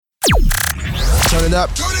Turn it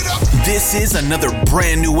up. Turn it up. This is another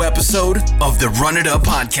brand new episode of the Run It Up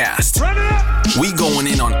podcast. Run it up. We going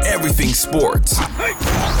in on everything sports,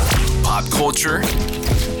 pop culture,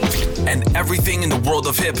 and everything in the world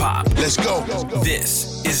of hip hop. Let's go.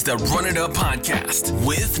 This is the Run It Up podcast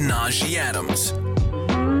with Najee Adams.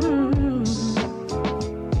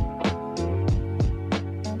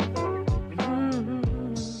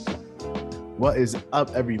 What is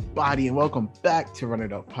up, everybody, and welcome back to Run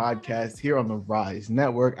It Up podcast here on the Rise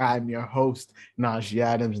Network. I'm your host, Najee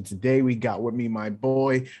Adams, and today we got with me my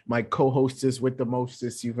boy, my co-hostess with the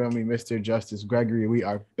mostest, you feel me, Mr. Justice Gregory. We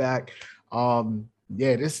are back.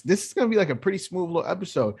 This is gonna be like a pretty smooth little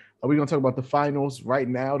episode. We're gonna talk about the finals right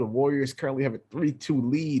now. The Warriors currently have a 3-2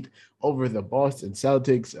 lead over the Boston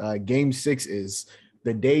Celtics. Game 6 is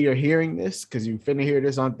the day you're hearing this, because you finna hear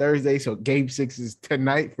this on Thursday. So game 6 is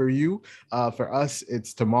tonight for you. For us,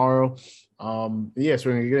 it's tomorrow. So we're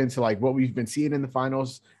gonna get into like what we've been seeing in the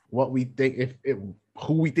finals, what we think,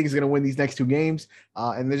 who we think is gonna win these next two games,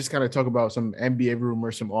 and then just kind of talk about some NBA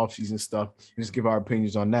rumors, some offseason stuff, and just give our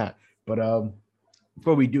opinions on that. But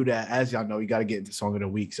before we do that, as y'all know, you got to get into Song of the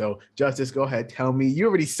Week. So Justice, go ahead, tell me. You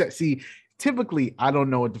already see. Typically, I don't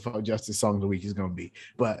know what the fuck Justice Song of the Week is going to be,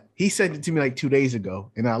 but he sent it to me like 2 days ago,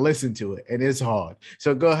 and I listened to it, and it's hard.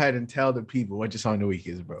 So go ahead and tell the people what your Song of the Week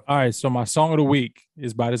is, bro. All right, so my Song of the Week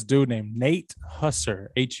is by this dude named Nate Husser,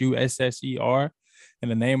 Husser, and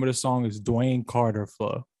the name of the song is Dwayne Carter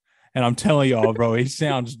Flow. And I'm telling y'all, bro, he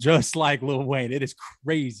sounds just like Lil Wayne. It is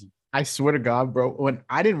crazy. I swear to God, bro, when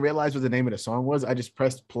I didn't realize what the name of the song was, I just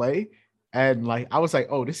pressed play. And like I was like,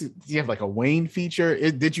 oh, do you have like a Wayne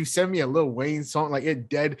feature? Did you send me a Lil Wayne song? Like it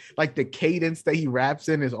dead, like the cadence that he raps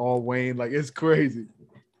in is all Wayne. Like it's crazy.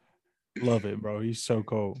 Love it, bro. He's so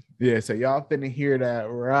cool. Yeah, so y'all finna hear that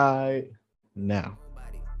right now.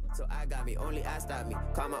 So I got me, only I stop me.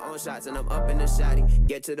 Call my own shots and I'm up in the shotty.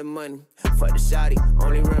 Get to the money, fuck the shotty.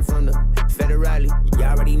 Only run from the federale. You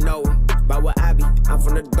already know about what I be. I'm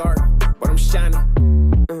from the dark, but I'm shining.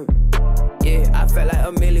 Yeah, I felt like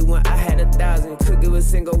a million when I had 1,000. Could give a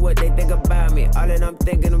single what they think about me. All that I'm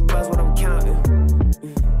thinking about is what I'm counting.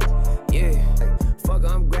 Yeah, fuck,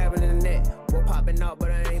 I'm grabbing the net. We're popping out, but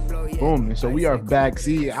I ain't blow yet. Boom. And so we are back.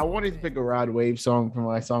 See, I wanted to pick a Rod Wave song for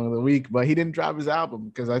my Song of the Week, but he didn't drop his album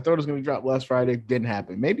because I thought it was going to drop last Friday. Didn't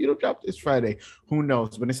happen. Maybe it'll drop this Friday. Who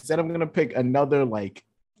knows? But instead, I'm going to pick another like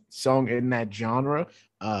song in that genre.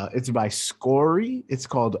 It's by Scory. It's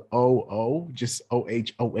called OO, just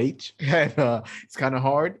OHOH. And it's kind of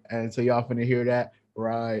hard. And so y'all finna hear that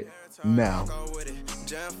right now.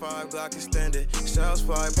 Gen 5 Glock extended, shells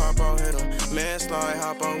fly, pop on hit 'em. Man slide,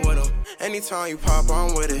 hop on with 'em. Anytime you pop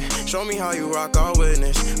on with it, show me how you rock, I'll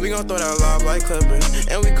witness. We gon' throw that lob like Clippers,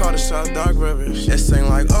 and we call the shot Dark Rivers. It sing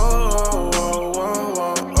like oh, oh, oh,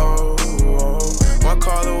 oh, oh, oh. One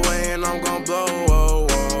call away and I'm gon' blow, oh,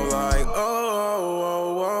 oh, like oh,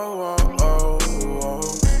 oh, oh, oh, oh,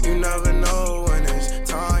 oh. You never know when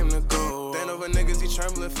it's time to go. Then over niggas, he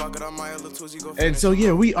trembling, fuck it, I might have little go. And so,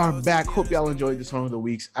 yeah, we are back. Hope y'all enjoyed the Song of the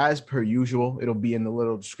Weeks. As per usual, it'll be in the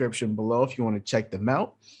little description below if you want to check them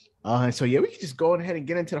out. And so, yeah, we can just go ahead and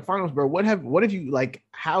get into the finals, bro. What have you, like,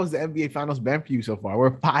 how's the NBA finals been for you so far?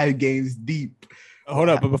 We're 5 games deep. Hold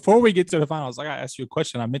up. But before we get to the finals, I got to ask you a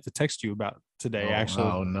question I meant to text you about today, actually.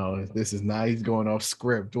 Oh, no. This is not, he's going off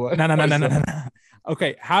script. What? No.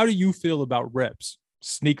 Okay. How do you feel about reps?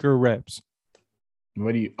 Sneaker reps?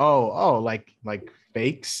 What do you, like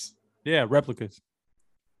fakes? Yeah, replicas.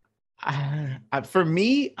 For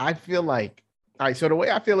me, I feel like, all right, so the way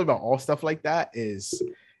I feel about all stuff like that is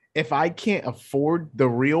if I can't afford the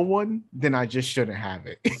real one, then I just shouldn't have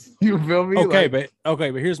it. You feel me? Okay, but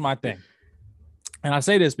here's my thing. And I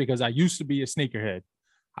say this because I used to be a sneakerhead.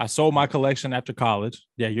 I sold my collection after college.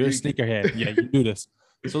 Yeah, you're a sneakerhead. Yeah, you do this.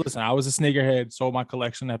 So listen, I was a sneakerhead, sold my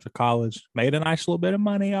collection after college, made a nice little bit of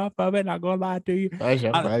money off of it. Not gonna lie to you.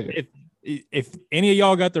 If any of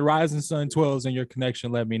y'all got the Rising Sun 12s in your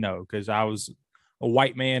connection, let me know, because I was a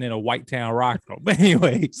white man in a white town rock. But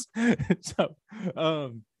anyways, so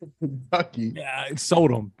Lucky. yeah, I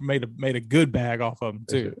sold them, made a good bag off of them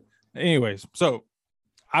too. Anyways, so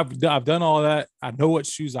I've done all that. I know what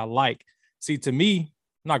shoes I like. See, to me,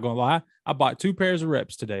 I'm not gonna lie, I bought 2 pairs of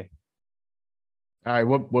reps today. All right,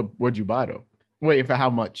 what'd you buy though? Wait, for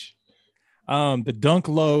how much? The Dunk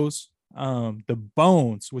Lows, the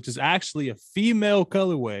Bones, which is actually a female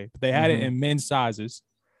colorway, but they had it in men's sizes.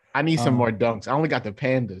 I need some more Dunks. I only got the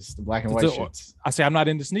Pandas, the black and white shirts. I say I'm not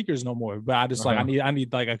into sneakers no more, but I just like I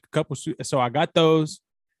need like a couple. So I got those,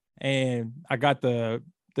 and I got the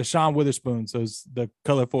Sean Witherspoons, those the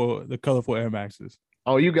colorful Air Maxes.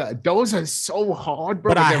 Oh, you got those are so hard,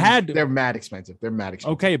 bro. But they're mad expensive. They're mad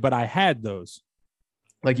expensive. Okay, but I had those.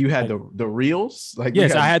 Like you had the reels? Like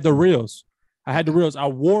yes, I had the reels. I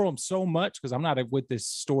wore them so much because I'm not with this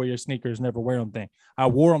store your sneakers never wear them thing. I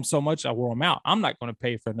wore them so much, I wore them out. I'm not going to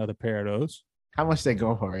pay for another pair of those. How much they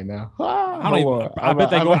go for right now?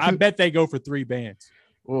 I bet they go for $3.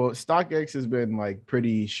 Well, StockX has been like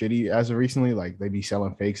pretty shitty as of recently. Like they be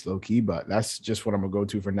selling fakes low key, but that's just what I'm gonna go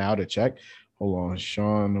to for now to check. Hold on,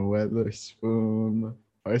 Sean Weatherspoon.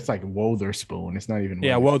 Oh, it's like Wotherspoon. It's not even.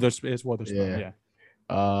 Yeah, it's Wotherspoon. Yeah.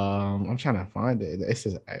 I'm trying to find it. It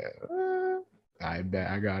says, I bet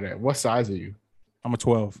I got it. What size are you? I'm a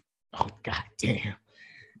 12. Oh, god damn.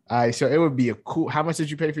 All right, so it would be a cool. How much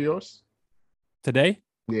did you pay for yours today?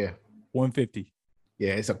 Yeah, $150.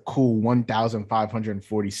 Yeah, it's a cool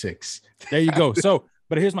 1,546. There you go. So,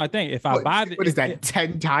 but here's my thing: if I buy, what is that?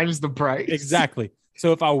 10 times the price? Exactly.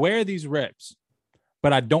 So if I wear these reps,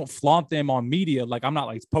 but I don't flaunt them on media, like I'm not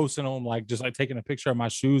like posting them, like just like taking a picture of my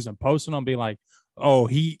shoes and posting them, be like, "Oh,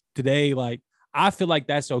 Heat today." Like I feel like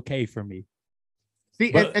that's okay for me.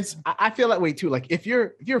 See, I feel that way too. Like if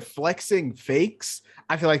you're flexing fakes,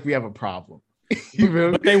 I feel like we have a problem.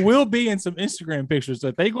 But they will be in some Instagram pictures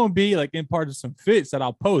that they gonna be like in part of some fits that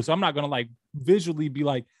I'll post. I'm not gonna like visually be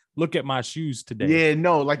like, look at my shoes today. Yeah,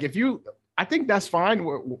 no, like I think that's fine.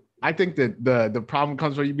 I think that the problem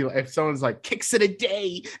comes where you be like, if someone's like kicks it a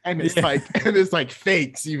day and it's like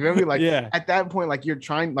fakes, you feel me? Like at that point, like you're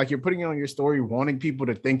putting it on your story, wanting people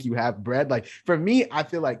to think you have bread. Like for me, I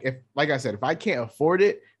feel like if I can't afford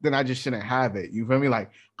it, then I just shouldn't have it. You feel me?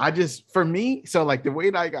 Like for me, so like the way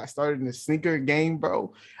that I got started in the sneaker game,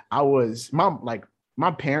 bro, I was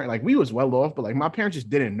my parent, like we was well off, but like my parents just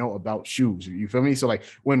didn't know about shoes. You feel me? So like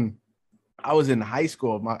when I was in high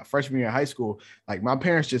school, my freshman year of high school, like my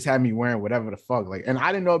parents just had me wearing whatever the fuck, like, and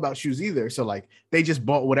I didn't know about shoes either. So like they just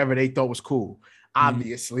bought whatever they thought was cool.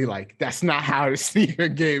 Obviously, like that's not how the sneaker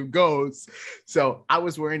game goes. So I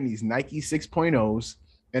was wearing these Nike 6.0s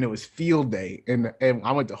and it was field day. And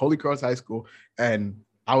I went to Holy Cross High School and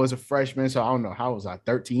I was a freshman. So I don't know, how was I,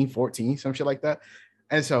 13, 14, some shit like that.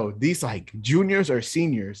 And so these like juniors or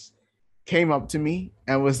seniors came up to me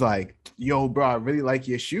and was like, yo, bro, I really like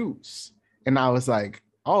your shoes. And I was like,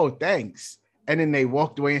 oh, thanks. And then they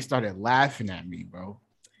walked away and started laughing at me, bro.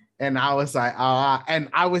 And I was like, and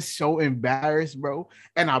I was so embarrassed, bro.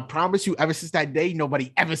 And I promise you, ever since that day,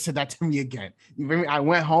 nobody ever said that to me again. You feel me? I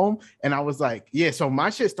went home and I was like, yeah, so my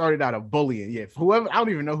shit started out of bullying. Yeah, whoever, I don't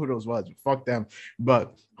even know who those was. Fuck them.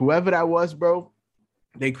 But whoever that was, bro,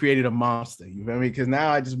 they created a monster. You feel me? Because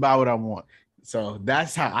now I just buy what I want. So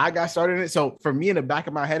that's how I got started in it. So for me, in the back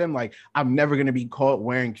of my head, I'm like, I'm never going to be caught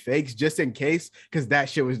wearing fakes just in case, because that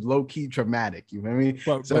shit was low-key traumatic. You know what I mean?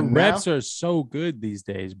 But reps are so good these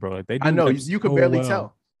days, bro. Like I know, you could barely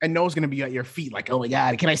tell. And no one's going to be at your feet like, oh my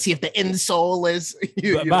God, can I see if the insole is?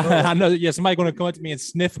 I know, yeah, somebody going to come up to me and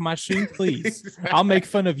sniff my shoe, please. Exactly. I'll make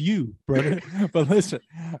fun of you, brother. But listen,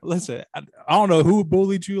 I don't know who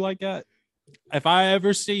bullied you like that. If I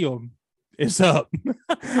ever see them, it's up.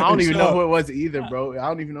 I don't even know who it was either, bro. I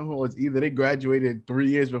don't even know who it was either. They graduated 3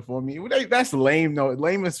 years before me. That's lame, though.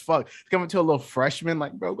 Lame as fuck. Coming to a little freshman,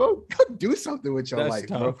 like, bro, go do something with your life,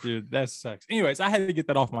 bro. Dude. That sucks. Anyways, I had to get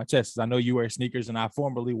that off my chest. I know you wear sneakers, and I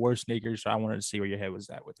formerly wore sneakers, so I wanted to see where your head was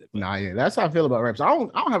at with it. But. Nah, yeah, that's how I feel about reps. I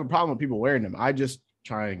don't have a problem with people wearing them. I just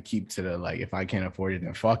try and keep to the, like, if I can't afford it,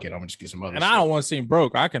 then fuck it. I'm gonna just get some other. And shit. I don't want to seem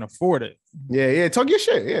broke. I can afford it. Yeah. Talk your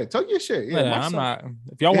shit. Yeah, I'm not.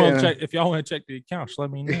 If y'all want to check, check the accounts, let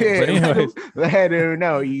me know. Yeah, but anyways, let her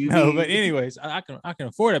know you. No, but anyways, I can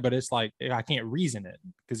afford it, but it's like I can't reason it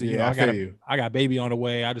because I got baby on the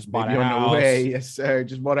way. I just bought a house. On the way. Yes, sir.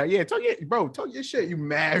 Just bought a talk your shit. You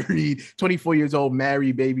married, 24 years old,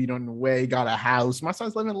 married, baby on the way, got a house. My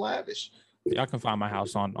son's living lavish. Y'all can find my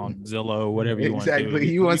house on Zillow, whatever you want to do.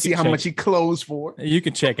 Exactly. You want to see how much he clothes for? You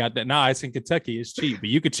can check out that. No, it's in Kentucky. It's cheap, but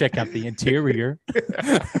you can check out the interior.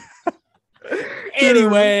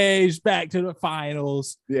 Anyways, back to the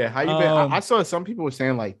finals. Yeah, how you been? I saw some people were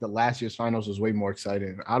saying like the last year's finals was way more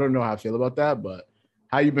exciting. I don't know how I feel about that, but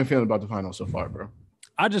how you been feeling about the finals so far, bro?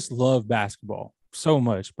 I just love basketball so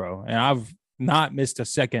much, bro. And I've not missed a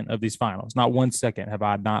second of these finals. Not 1 second have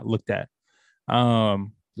I not looked at.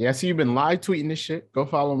 Yeah, I see you've been live tweeting this shit. Go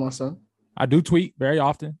follow my son. I do tweet very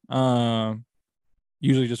often.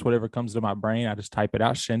 Usually just whatever comes to my brain, I just type it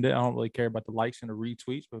out, send it. I don't really care about the likes and the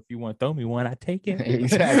retweets, but if you want to throw me one, I take it.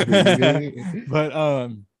 Exactly. But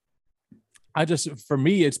for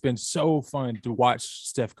me, it's been so fun to watch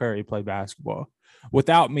Steph Curry play basketball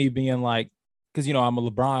without me being like, because, you know, I'm a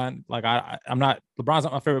LeBron. Like, LeBron's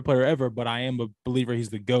not my favorite player ever, but I am a believer he's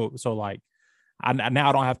the GOAT. So, like, I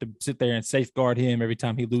now don't have to sit there and safeguard him every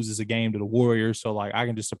time he loses a game to the Warriors. So like I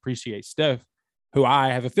can just appreciate Steph, who I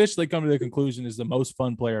have officially come to the conclusion is the most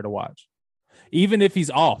fun player to watch. Even if he's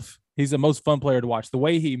off, he's the most fun player to watch. The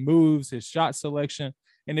way he moves, his shot selection.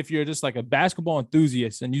 And if you're just like a basketball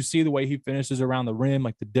enthusiast and you see the way he finishes around the rim,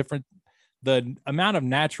 like the amount of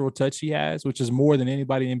natural touch he has, which is more than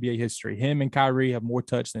anybody in NBA history. Him and Kyrie have more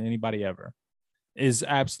touch than anybody ever, is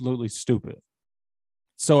absolutely stupid.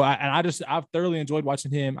 So I've thoroughly enjoyed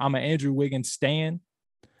watching him. I'm an Andrew Wiggins stan.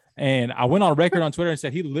 And I went on record on Twitter and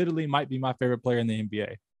said he literally might be my favorite player in the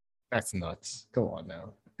NBA. That's nuts. Come on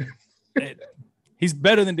now. He's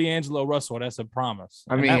better than D'Angelo Russell. That's a promise.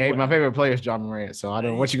 I mean, hey, my favorite player is John Morant. So I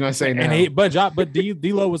don't know what you're going to say now. But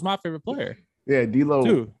D'Lo was my favorite player. Yeah, D'Lo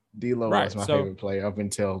too. D'Lo was my favorite player up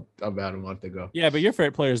until about a month ago. Yeah, but your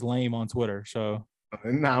favorite player is lame on Twitter. So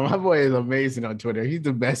nah, my boy is amazing on Twitter. He's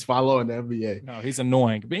the best follower in the NBA. No, he's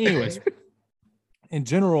annoying. But anyways, in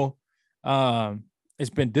general, it's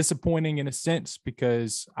been disappointing in a sense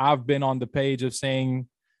because I've been on the page of saying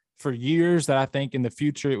for years that I think in the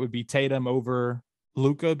future it would be Tatum over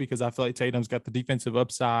Luka because I feel like Tatum's got the defensive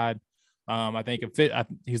upside. I think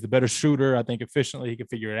he's the better shooter. I think efficiently he can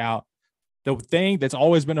figure it out. The thing that's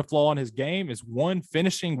always been a flaw in his game is one,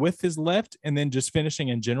 finishing with his left and then just finishing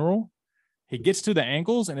in general. He gets to the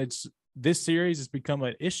ankles, and this series has become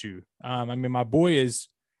an issue. I mean, my boy is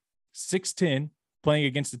 6'10", playing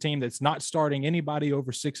against a team that's not starting anybody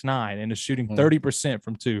over 6'9", and is shooting 30%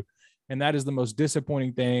 from two. And that is the most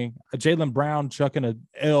disappointing thing. Jaylen Brown chucking a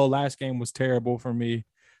L last game was terrible for me.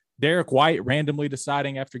 Derek White randomly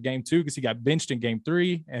deciding after game 2 because he got benched in game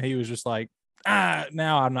 3, and he was just like,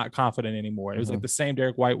 now I'm not confident anymore. It was like the same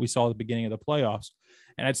Derek White we saw at the beginning of the playoffs.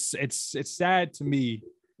 And it's sad to me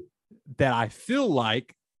that I feel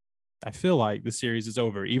like the series is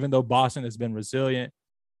over, even though Boston has been resilient.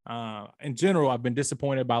 In general, I've been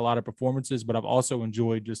disappointed by a lot of performances, but I've also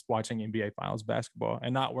enjoyed just watching NBA Finals basketball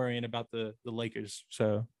and not worrying about the Lakers.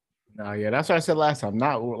 So, no, yeah, that's what I said last time.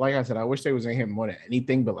 Not like I said, I wish they was in here more than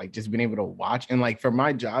anything, but like just being able to watch and like for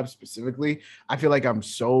my job specifically, I feel like I'm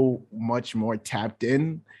so much more tapped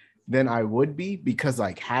in than I would be because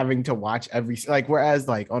like having to watch whereas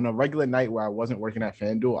like on a regular night where I wasn't working at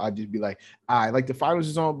FanDuel, I'd just be like, like the finals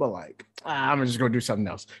is on, but like I'm just gonna do something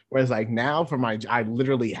else. Whereas like now I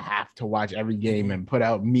literally have to watch every game and put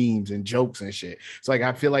out memes and jokes and shit. So like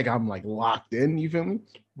I feel like I'm like locked in. You feel me?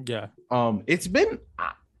 Yeah. It's been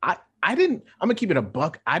I'm gonna keep it a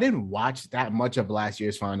buck. I didn't watch that much of last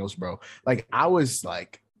year's finals, bro. Like I was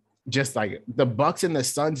like. Just like the Bucks and the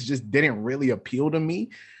Suns just didn't really appeal to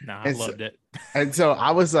me. Nah, I loved it. And so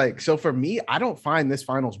I was like, so for me, I don't find this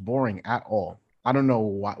finals boring at all. I don't know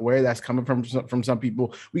where that's coming from some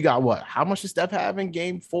people. We got what? How much does Steph have in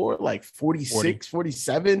game 4? Like 46,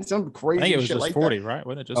 47, some crazy I think it was shit just like 40, that. right?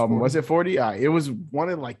 Wasn't it just 40? Was it 40? It was one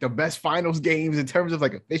of like the best finals games in terms of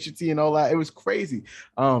like efficiency and all that. It was crazy.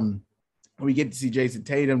 We get to see Jason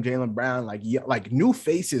Tatum, Jaylen Brown, like new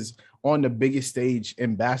faces on the biggest stage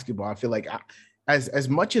in basketball. I feel like as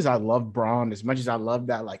much as I love Braun, as much as I love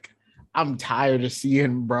that, like I'm tired of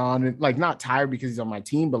seeing Braun, and like not tired because he's on my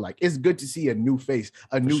team, but like it's good to see a new face,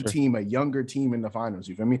 a new team, a younger team in the finals.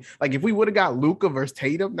 You feel me? Like if we would have got Luka versus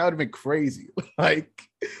Tatum, that would have been crazy. Like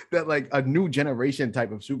that, like a new generation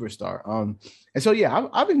type of superstar. And so yeah,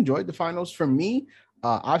 I've enjoyed the finals. For me,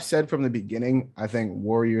 I've said from the beginning, I think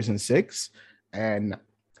Warriors in 6, and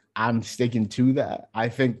I'm sticking to that. I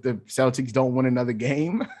think the Celtics don't win another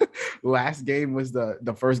game. Last game was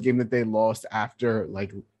the first game that they lost after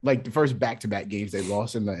like the first back-to-back games they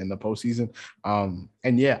lost in the postseason.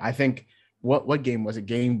 And yeah, I think what game was it?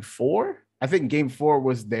 Game 4? I think game 4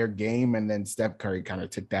 was their game, and then Steph Curry kind of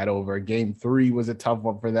took that over. Game 3 was a tough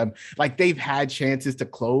one for them. Like they've had chances to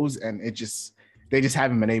close, and they just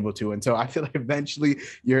haven't been able to. And so I feel like eventually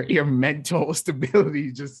your mental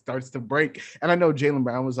stability just starts to break. And I know Jaylen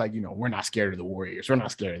Brown was like, we're not scared of the Warriors. We're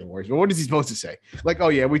not scared of the Warriors. But what is he supposed to say? Like, oh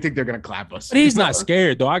yeah, we think they're going to clap us. But he's not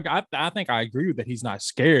scared though. I think I agree with that. He's not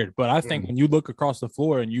scared, but I think when you look across the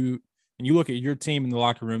floor and you look at your team in the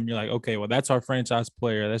locker room, and you're like, okay, well, that's our franchise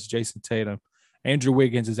player. That's Jason Tatum. Andrew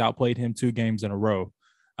Wiggins has outplayed him 2 games in a row.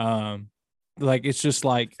 Like, it's just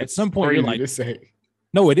like at some point you're like,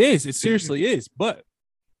 no, it is. It seriously is. But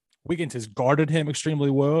Wiggins has guarded him extremely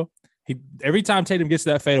well. Every time Tatum gets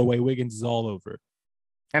that fadeaway, Wiggins is all over.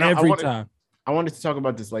 And every time. I wanted to talk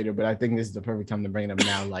about this later, but I think this is the perfect time to bring it up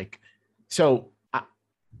now. Like, so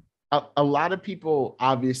a lot of people,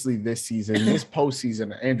 obviously, this season, this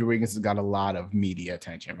postseason, Andrew Wiggins has got a lot of media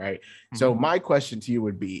attention, right? Mm-hmm. So my question to you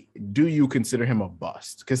would be, do you consider him a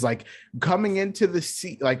bust? Because like coming into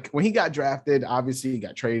the like when he got drafted, obviously he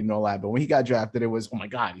got traded and all that, but when he got drafted, it was, oh my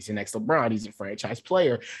God, he's the next LeBron, he's a franchise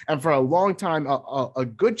player. And for a long time, a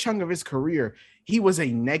good chunk of his career, he was a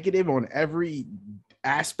negative on every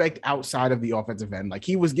aspect outside of the offensive end. Like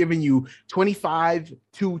he was giving you 25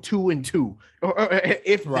 to 2 and 2, or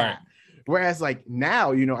if that. Whereas like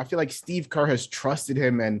now, you know, I feel like Steve Kerr has trusted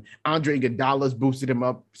him and Andre Iguodala's boosted him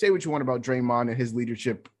up. Say what you want about Draymond and his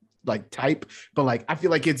leadership like type, but like I feel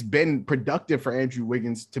like it's been productive for Andrew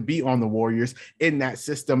Wiggins to be on the Warriors in that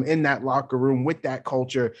system, in that locker room, with that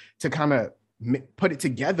culture, to kind of put it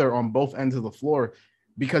together on both ends of the floor.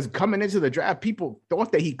 Because coming into the draft, people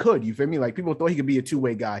thought that he could, you feel me? Like people thought he could be a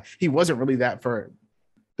two-way guy. He wasn't really that for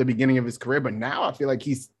the beginning of his career, but now I feel like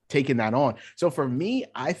he's taking that on. So for me,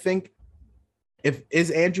 I think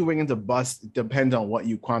is Andrew Wiggins a bust? It depends on what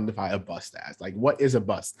you quantify a bust as. Like what is a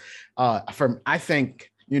bust? I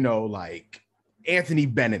think, you know, like Anthony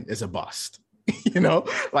Bennett is a bust. You know,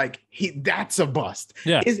 like that's a bust.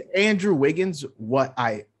 Yeah. Is Andrew Wiggins what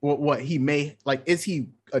he may like? Is he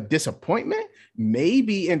a disappointment?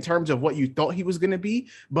 Maybe in terms of what you thought he was going to be,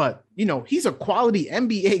 but you know, he's a quality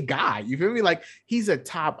NBA guy. You feel me? Like he's a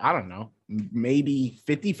top, I don't know, maybe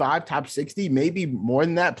 55, top 60, maybe more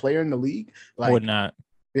than that player in the league. Like more than that.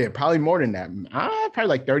 Yeah, probably more than that. Probably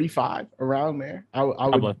like 35 around there. I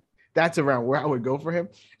would. That's around where I would go for him.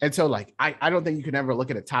 And so like, I don't think you can ever look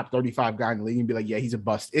at a top 35 guy in the league and be like, yeah, he's a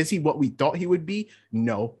bust. Is he what we thought he would be?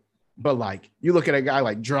 No. But like, you look at a guy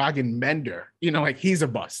like Dragan Bender, you know, like he's a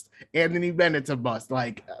bust. Anthony Bennett's a bust.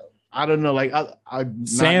 Like, I don't know, like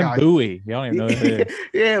Sam Bowie. You don't even know who it is.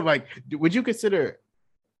 Yeah, like, would you consider?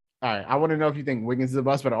 All right, I want to know if you think Wiggins is a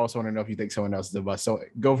bust, but I also want to know if you think someone else is a bust. So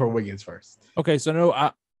go for Wiggins first. Okay, so no,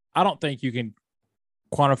 I don't think you can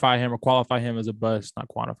quantify him or qualify him as a bust. Not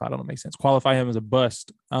quantify, I don't know, make sense. Qualify him as a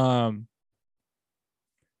bust.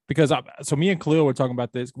 Because so me and Khalil were talking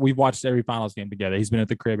about this. We've watched every finals game together. He's been at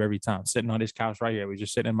the crib every time, sitting on his couch right here. We're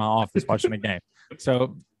just sitting in my office watching the game.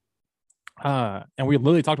 So, and we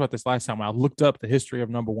literally talked about this last time when I looked up the history of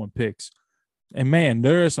number one picks. And man,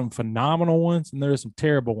 there are some phenomenal ones and there are some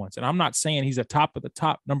terrible ones. And I'm not saying he's a top of the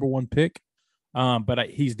top number one pick, but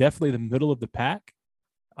he's definitely the middle of the pack.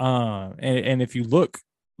 And if you look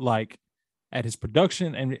like at his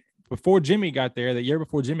production and before Jimmy got there, the year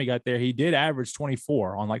before Jimmy got there, he did average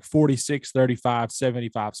 24 on like 46, 35,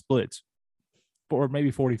 75 splits, or maybe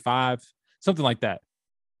 45, something like that.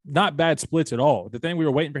 Not bad splits at all. The thing we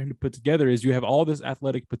were waiting for him to put together is you have all this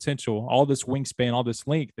athletic potential, all this wingspan, all this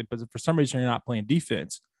length, but for some reason you're not playing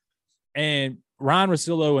defense. And Ryan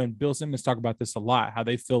Russillo and Bill Simmons talk about this a lot, how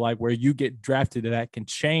they feel like where you get drafted, that can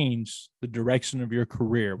change the direction of your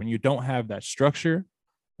career when you don't have that structure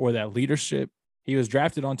or that leadership. He was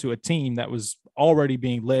drafted onto a team that was already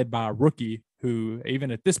being led by a rookie who, even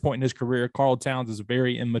at this point in his career, Karl Towns is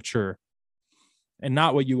very immature and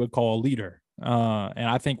not what you would call a leader. And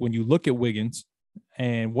I think when you look at Wiggins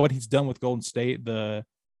and what he's done with Golden State, the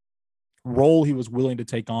role he was willing to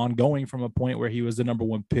take on, going from a point where he was the number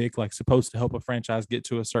one pick, like supposed to help a franchise get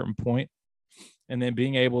to a certain point, and then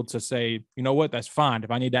being able to say, you know what, that's fine.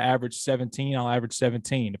 If I need to average 17, I'll average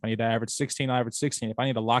 17. If I need to average 16, I'll average 16. If I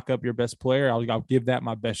need to lock up your best player, I'll give that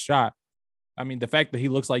my best shot. I mean, the fact that he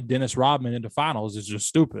looks like Dennis Rodman in the finals is just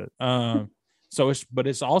stupid. But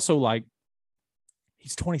it's also like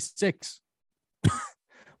he's 26.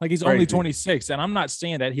 Like he's only 26. And I'm not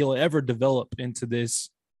saying that he'll ever develop into this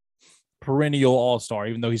perennial all-star,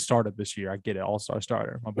 even though he started this year. I get it, all-star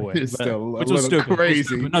starter, my boy. It's still which was stupid.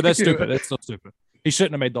 Crazy. No, that's stupid. That's still stupid. He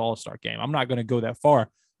shouldn't have made the all-star game. I'm not going to go that far.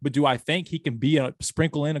 But do I think he can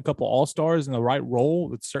sprinkle in a couple all-stars in the right role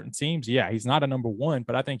with certain teams? Yeah, he's not a number one,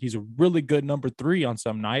 but I think he's a really good number three on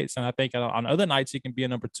some nights, and I think on other nights he can be a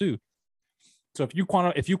number two. So if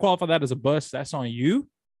you qualify that as a bust, that's on you.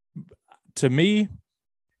 To me,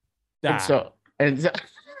 and so I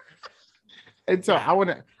want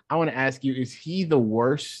to ask you: is he the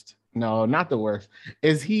worst? No, not the worst.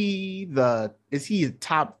 Is he a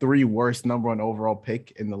top 3 worst number 1 overall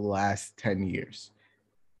pick in the last 10 years?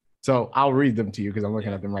 So I'll read them to you because I'm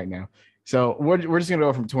looking at them right now. So we're just gonna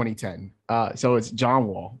go from 2010. So it's John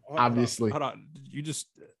Wall, obviously. Hold on.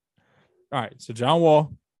 All right. So John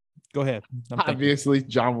Wall, go ahead. Obviously,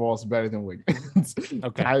 John Wall's better than Wiggins.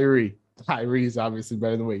 Okay. Kyrie is obviously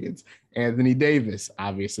better than Wiggins. Anthony Davis,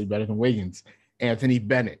 obviously better than Wiggins. Anthony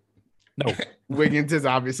Bennett. No. Wiggins is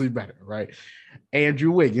obviously better, right?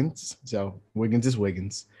 Andrew Wiggins. So Wiggins is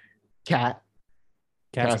Wiggins. Cat's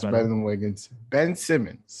better than Wiggins. Ben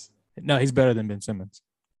Simmons. No, he's better than Ben Simmons.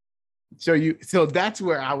 So that's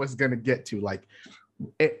where I was gonna get to, like,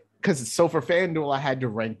 because for FanDuel I had to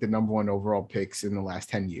rank the number 1 overall picks in the last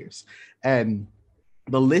 10 years, and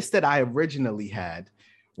the list that I originally had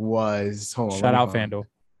was shout out FanDuel.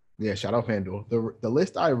 Yeah, shout out FanDuel. The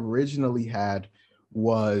list I originally had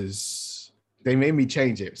was, they made me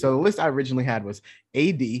change it. So the list I originally had was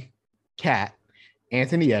AD, Cat,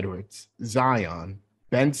 Anthony Edwards, Zion,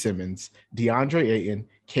 Ben Simmons, DeAndre Ayton,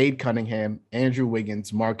 Cade Cunningham, Andrew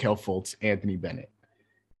Wiggins, Markelle Fultz, Anthony Bennett.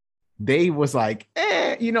 They was like,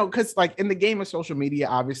 because like in the game of social media,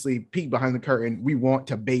 obviously, peek behind the curtain, we want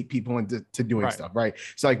to bait people into doing stuff, right?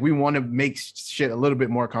 So like we want to make shit a little bit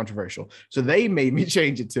more controversial. So they made me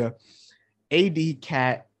change it to AD,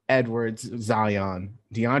 Cat, Edwards, Zion,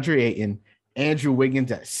 DeAndre Ayton, Andrew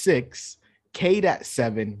Wiggins at 6, Cade at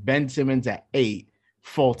 7, Ben Simmons at 8,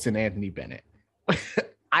 Fultz and Anthony Bennett.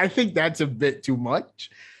 I think that's a bit too much.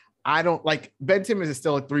 I don't like, Ben Simmons is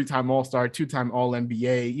still a 3-time All-Star, 2-time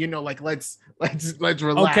All-NBA. Like let's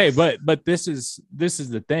relax. Okay, but this is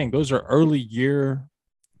the thing. Those are early year.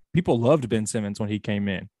 People loved Ben Simmons when he came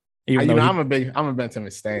in. I'm a Ben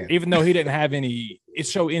Simmons stan. Even though he didn't have any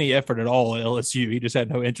effort at all at LSU, he just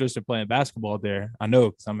had no interest in playing basketball there. I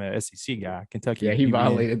know because I'm an SEC guy, Kentucky. Yeah, he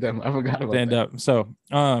violated them. I forgot about that. So,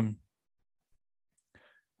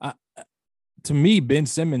 to me, Ben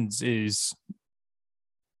Simmons is,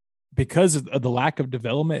 because of the lack of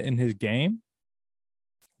development in his game,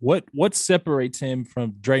 what separates him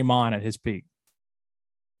from Draymond at his peak?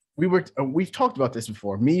 We've talked about this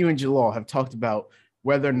before. Me, you, and Jalal have talked about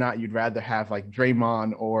whether or not you'd rather have like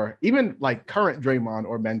Draymond or even like current Draymond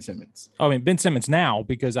or Ben Simmons. I mean, Ben Simmons now,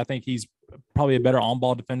 because I think he's probably a better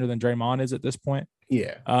on-ball defender than Draymond is at this point.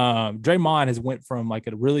 Yeah. Draymond has went from like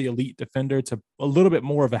a really elite defender to a little bit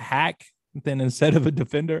more of a hack than instead of a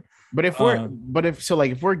defender. But if we're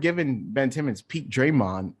giving Ben Simmons peak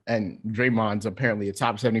Draymond, and Draymond's apparently a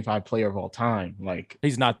top 75 player of all time, like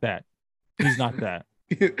he's not that. Is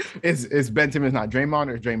Ben Simmons not Draymond,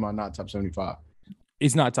 or is Draymond not top 75?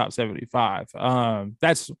 He's not top 75. I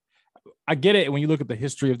get it when you look at the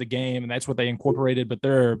history of the game, and that's what they incorporated, but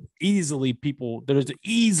there's easily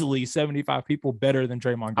 75 people better than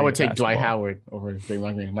Draymond Green. I would take Dwight Howard over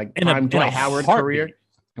Draymond Green. Like Dwight Howard career.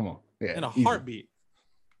 Come on. Yeah, in a heartbeat.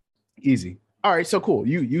 Easy. All right, so cool.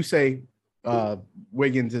 You say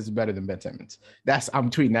Wiggins is better than Ben Simmons. I'm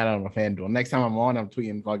tweeting that on my FanDuel. Next time I'm on, I'm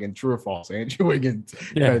tweeting fucking true or false. Andrew Wiggins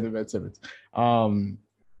better than Ben Simmons.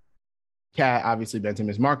 Cat, obviously Ben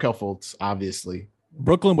Simmons. Markelle Fultz, obviously.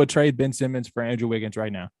 Brooklyn would trade Ben Simmons for Andrew Wiggins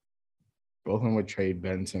right now. Brooklyn would trade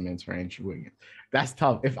Ben Simmons for Andrew Wiggins. That's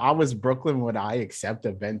tough. If I was Brooklyn, would I accept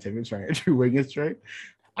a Ben Simmons for Andrew Wiggins trade?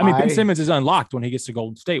 I mean, Ben Simmons is unlocked when he gets to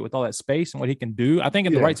Golden State with all that space and what he can do. I think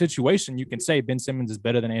in the right situation, you can say Ben Simmons is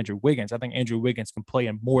better than Andrew Wiggins. I think Andrew Wiggins can play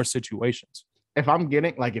in more situations. If I'm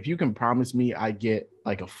getting, like, if you can promise me I get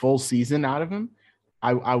like a full season out of him,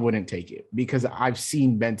 I wouldn't take it, because I've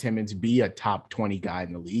seen Ben Simmons be a top 20 guy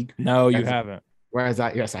in the league. No, you haven't. Whereas I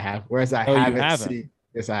have. Whereas I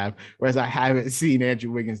haven't seen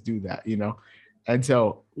Andrew Wiggins do that, And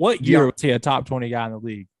so what year was he a top 20 guy in the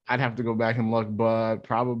league? I'd have to go back and look, but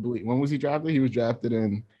probably, when was he drafted? He was drafted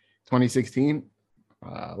in 2016.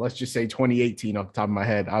 Let's just say 2018 off the top of my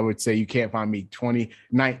head. I would say you can't find me 20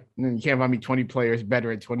 players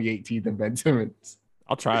better in 2018 than Ben Simmons.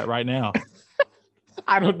 I'll try it right now.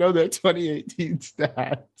 I don't know their 2018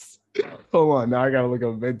 stats. Hold on. Now I got to look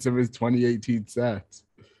up Ben Simmons' 2018 stats.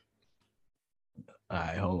 All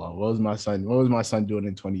right, hold on. What was my son doing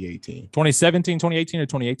in 2018? 2017, 2018, or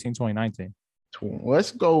 2018, 2019?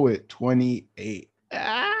 Let's go with 28.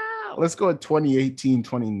 Let's go with 2018,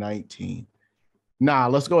 2019. Nah,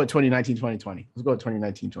 let's go with 2019, 2020. Let's go with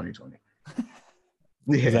 2019, 2020.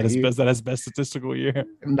 Yeah, is that his best statistical year?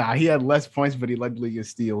 Nah, he had less points, but he led the league in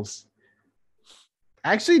steals.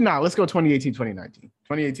 Actually, nah, let's go 2018, 2019.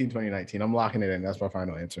 2018, 2019. I'm locking it in. That's my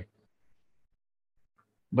final answer.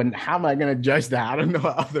 But how am I going to judge that? I don't know how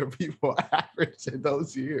other people average in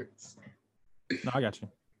those years. No, I got you.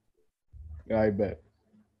 Yeah, I bet.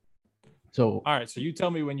 So, all right. So you tell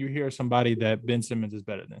me when you hear somebody that Ben Simmons is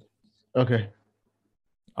better than. Okay.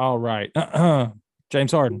 All right.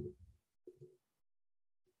 James Harden.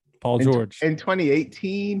 Paul George. In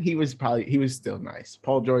 2018, he was still nice.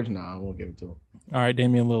 Paul George, I won't give it to him. All right.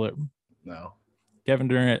 Damian Lillard. No. Kevin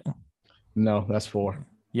Durant. No, that's 4.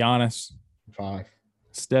 Giannis. 5.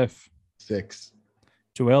 Steph. 6.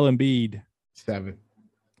 Joel Embiid. 7.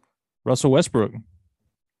 Russell Westbrook.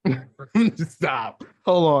 Stop.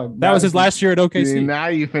 Hold on. That was his last year at OKC. Now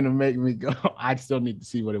you're finna make me go. I still need to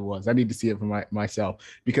see what it was. I need to see it for myself,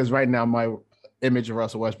 because right now image of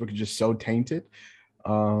Russell Westbrook is just so tainted.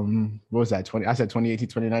 What was that? 2018,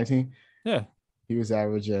 2019. Yeah. He was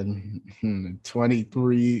averaging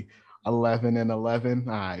 23, 11, and 11.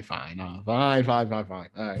 All right, fine. Fine. All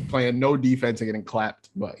right, playing no defense and getting clapped.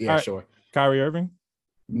 But yeah, right. sure. Kyrie Irving?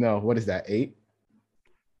 No, what is that? 8?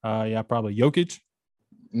 Yeah, probably. Jokic?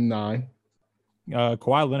 9.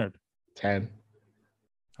 Kawhi Leonard? 10.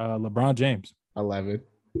 LeBron James? 11.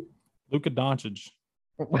 Luka Doncic?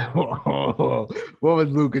 What was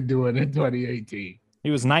Luka doing in 2018?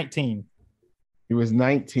 He was 19. He was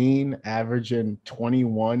 19, averaging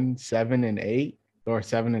 21, 7, and 8, or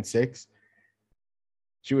 7 and 6.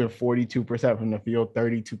 Shooting 42% from the field,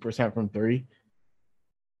 32% from 3.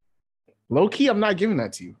 Low key, I'm not giving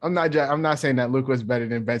that to you. I'm not saying that Luka was better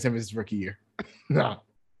than Ben Simmons' rookie year. No.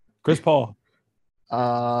 Chris Paul?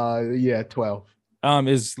 Yeah, 12.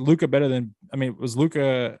 Is Luka better than? I mean, was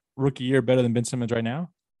Luka rookie year better than Ben Simmons right now?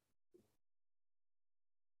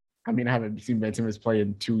 I mean, I haven't seen Ben Simmons play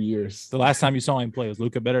in 2 years. The last time you saw him play, was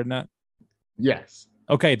Luka better than that? Yes.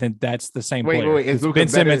 Okay, then that's the same. Wait. Is Luka better?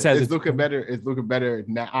 Simmons has is Luka better? Is Luka better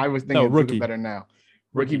now? I was thinking rookie. Luka better now.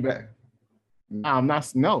 Rookie better. I'm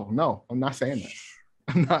not. No. I'm not saying that.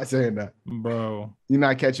 I'm not saying that, bro. You're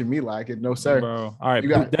not catching me like it, no sir, bro. All right, you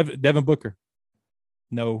got Devin Booker.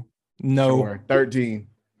 No. Sure. 13.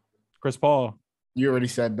 Chris Paul. You already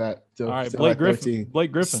said that. So, all right, Blake Griffin.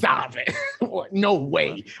 Blake Griffin. Stop it. No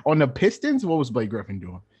way. On the Pistons, what was Blake Griffin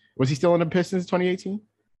doing? Was he still on the Pistons 2018?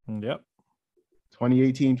 Yep.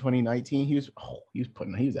 2018, 2019, he was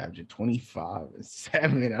averaging 25 and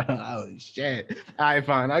 7. Oh shit. All right,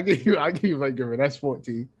 fine. I'll give you Blake Griffin. That's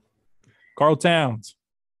 14. Karl Towns.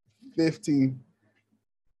 15.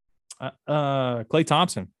 Klay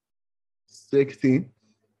Thompson. 16.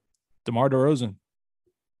 DeMar DeRozan.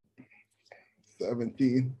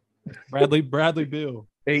 17. Bradley Beal.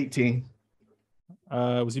 18.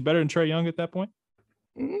 Was he better than Trae Young at that point?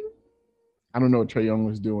 I don't know what Trae Young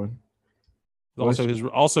was doing. Also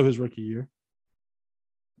his rookie year.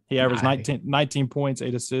 He averaged 19 points,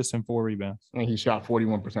 8 assists, and 4 rebounds. And he shot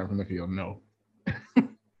 41% from the field. No.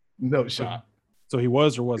 No shot. So he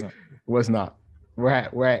was or wasn't? Was not. We're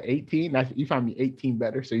at 18. You find me 18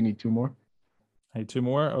 better, so you need 2 more. Hey, 2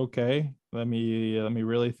 more. Okay. Let me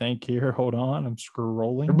really think here. Hold on. I'm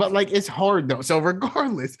scrolling. But like it's hard though. So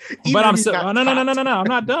regardless, but I'm still no. I'm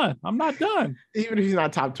not done. Even if he's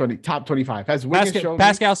not top 20, top 25. Has Wiggins shown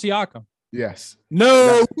Pascal Siakam? Yes.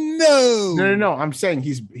 No. I'm saying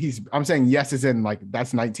I'm saying yes as in like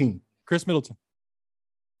that's 19. Chris Middleton.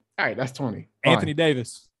 All right, that's 20. Anthony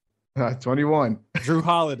Davis. 21. Drew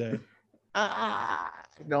Holiday. I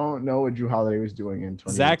don't know what Drew Holiday was doing in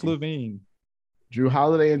 2018. Zach LaVine. Drew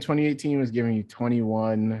Holiday in 2018 was giving you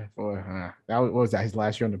 21 for what was that? His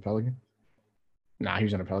last year on the Pelicans? Nah, he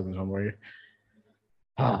was on the Pelicans one more year.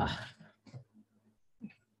 I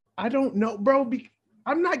don't know, bro.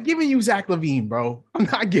 I'm not giving you Zach LaVine, bro. I'm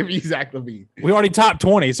not giving you Zach LaVine. We already top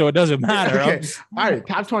 20, so it doesn't matter. Okay. All right,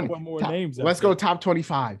 top 20. Names. Let's go top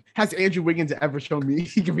 25. Has Andrew Wiggins ever shown me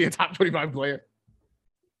he can be a top 25 player?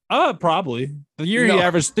 Probably. The year he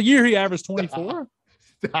averaged 24.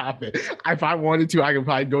 Stop it. If I wanted to, I could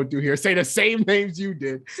probably go through here, say the same names you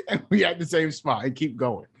did, and we at the same spot and keep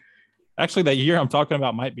going. Actually, that year I'm talking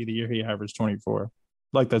about might be the year he averaged 24.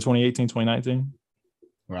 Like the 2018, 2019.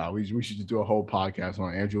 Wow, we should just do a whole podcast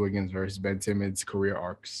on Andrew Wiggins versus Ben Simmons career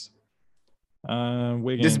arcs.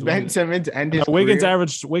 Wiggins. Does Ben Simmons end his Wiggins career?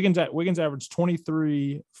 averaged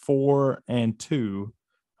 23, 4, and 2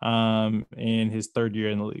 in his 3rd year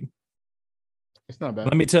in the league. It's not bad.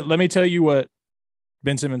 Let me tell you what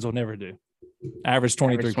Ben Simmons will never do. Average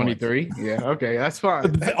 23. 23? Yeah, okay, that's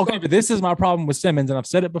fine. But this is my problem with Simmons, and I've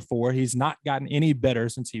said it before. He's not gotten any better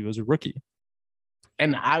since he was a rookie.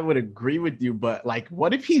 And I would agree with you, but like,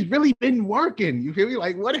 what if he's really been working? You feel me?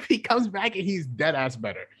 Like, what if he comes back and he's dead ass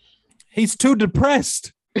better? He's too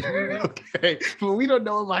depressed. Okay, but we don't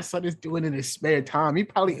know what my son is doing in his spare time. He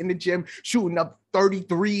probably in the gym shooting up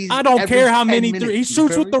 33s. I don't care how many minutes, he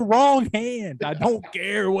shoots with the wrong hand. I don't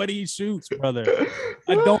care what he shoots, brother.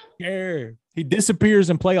 I don't care. He disappears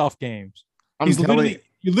in playoff games. You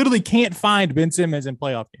literally can't find Ben Simmons in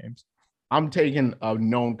playoff games. I'm taking a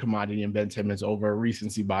known commodity in Ben Simmons over a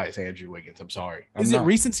recency bias Andrew Wiggins. I'm sorry. Is it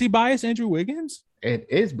recency bias Andrew Wiggins? It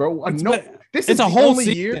is, bro. This is the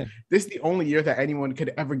only year that anyone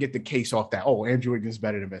could ever get the case off that, oh, Andrew Wiggins is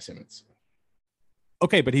better than Ben Simmons.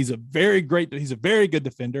 Okay, but he's a very good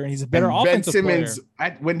defender, and he's a better offensive player. Ben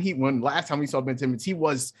Simmons, when last time we saw Ben Simmons, he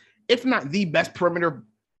was, if not the best perimeter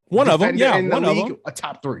one of them, yeah, in the one league, of them. a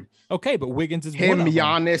top 3. Okay, but Wiggins is him, one of them.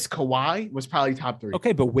 Giannis, Kawhi was probably top 3.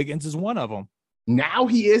 Okay, but Wiggins is one of them. Now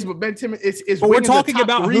he is, but Ben Simmons is. But we're talking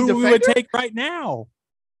about who defender? we would take right now.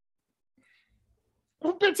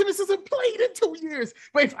 Well, Ben Simmons hasn't played in 2 years.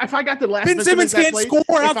 But if I got the last Ben Simmons can't score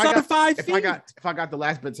outside of 5 feet. If I got the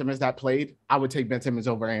last Ben Simmons that played, I would take Ben Simmons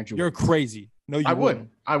over Andrew. You're crazy. No, you wouldn't.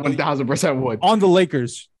 I 1000% would. On the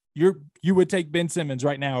Lakers, you would take Ben Simmons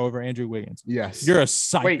right now over Andrew Wiggins. Yes. You're a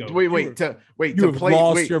psycho. Wait. To play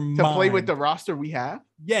with the roster we have?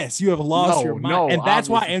 Yes, you have lost your mind. And that's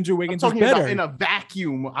why Andrew Wiggins is better. In a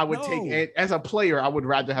vacuum, I would take, as a player, I would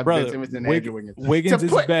rather have Ben Simmons than Andrew Wiggins. Wiggins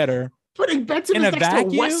is better. Putting Ben Simmons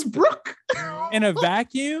next to Westbrook. In a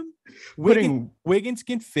vacuum, Wiggins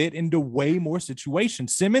can fit into way more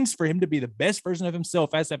situations. Simmons, for him to be the best version of himself,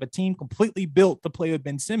 has to have a team completely built to play with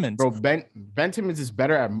Ben Simmons. Bro, Ben Simmons is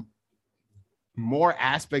better at more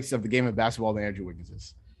aspects of the game of basketball than Andrew Wiggins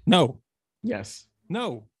is. No. Yes.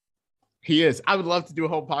 No. He is. I would love to do a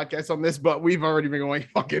whole podcast on this, but we've already been going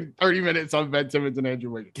fucking 30 minutes on Ben Simmons and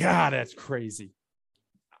Andrew Wiggins. God, that's crazy.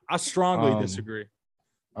 I strongly disagree.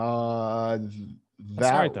 What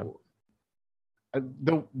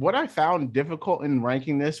I found difficult in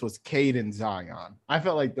ranking this was Cade and Zion. I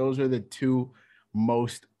felt like those are the two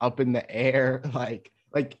most up in the air. I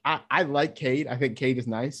like Cade. I think Cade is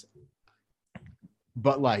nice.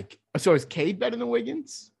 But so is Cade better than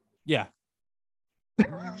Wiggins? Yeah.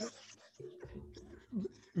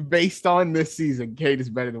 Based on this season, Cade is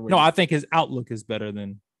better than Wiggins. No, I think his outlook is better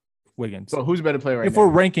than Wiggins. So who's a better player right now? If we're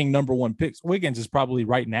ranking number one picks, Wiggins is probably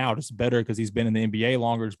right now just better because he's been in the NBA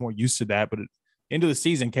longer. He's more used to that. But at the end of the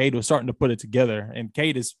season, Cade was starting to put it together. And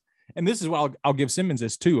Cade is, and this is what I'll give Simmons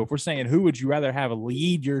this too. If we're saying who would you rather have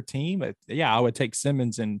lead your team? Yeah, I would take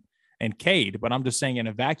Simmons and Cade. But I'm just saying in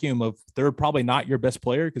a vacuum of they're probably not your best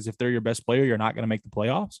player, because if they're your best player, you're not going to make the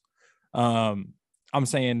playoffs. I'm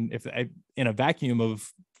saying if in a vacuum of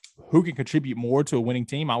who can contribute more to a winning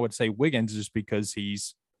team, I would say Wiggins, just because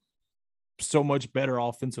he's so much better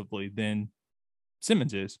offensively than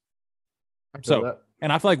Simmons is.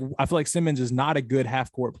 And I feel like Simmons is not a good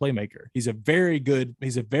half court playmaker. He's a very good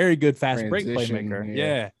fast break playmaker.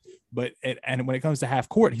 Yeah. But and when it comes to half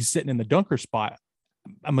court, he's sitting in the dunker spot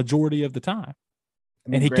a majority of the time.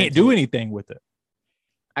 And he can't do anything with it.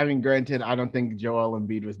 I mean, granted, I don't think Joel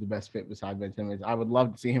Embiid was the best fit beside Ben Simmons. I would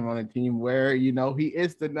love to see him on a team where, he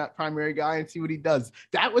is the primary guy and see what he does.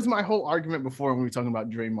 That was my whole argument before when we were talking about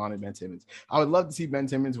Draymond and Ben Simmons. I would love to see Ben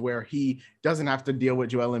Simmons where he doesn't have to deal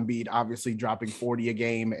with Joel Embiid, obviously dropping 40 a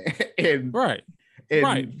game in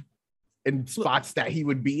spots that he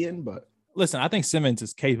would be in. But listen, I think Simmons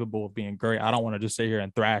is capable of being great. I don't want to just sit here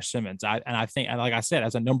and thrash Simmons. I think, like I said,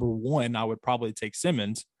 as a number one, I would probably take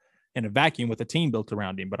Simmons in a vacuum with a team built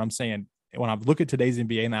around him. But I'm saying when I look at today's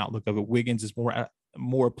NBA and outlook of it, Wiggins is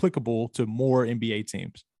more applicable to more NBA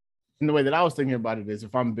teams. And the way that I was thinking about it is,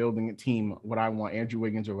 if I'm building a team, would I want Andrew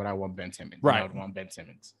Wiggins or would I want Ben Simmons? Right. I would want Ben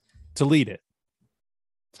Simmons to lead it.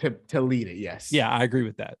 To lead it, yes. Yeah, I agree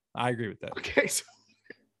with that. Okay, so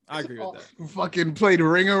I agree with that. Fucking played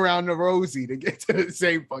ring around the rosy to get to the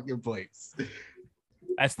same fucking place.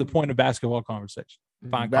 That's the point of basketball conversation.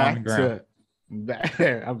 Find common ground.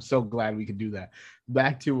 I'm so glad we could do that.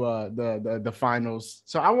 Back to the finals.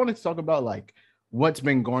 So I wanted to talk about what's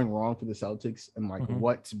been going wrong for the Celtics and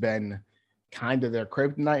what's been kind of their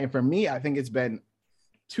kryptonite. And for me, I think it's been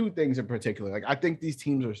two things in particular. I think these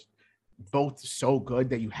teams are both so good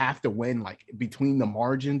that you have to win between the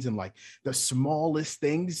margins and the smallest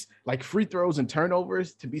things, like free throws and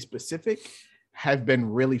turnovers, to be specific, have been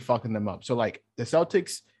really fucking them up. So the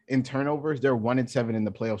Celtics in turnovers, they're 1-7 in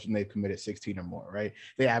the playoffs when they've committed 16 or more, right?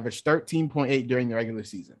 They averaged 13.8 during the regular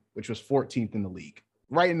season, which was 14th in the league,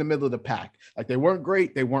 right in the middle of the pack. They weren't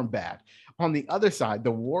great, they weren't bad. On the other side,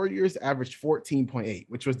 the Warriors averaged 14.8,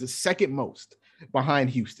 which was the second most behind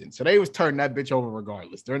Houston. So they was turning that bitch over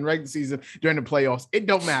regardless. During the regular season, during the playoffs, it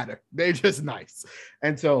don't matter. They're just nice.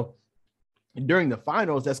 And so during the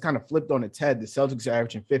finals, that's kind of flipped on its head. The Celtics are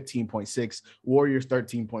averaging 15.6, Warriors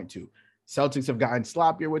 13.2. Celtics have gotten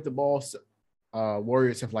sloppier with the ball.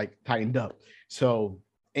 Warriors have tightened up. So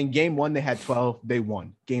in game 1, they had 12, they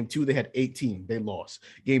won. Game 2, they had 18, they lost.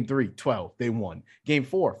 Game 3, 12, they won. Game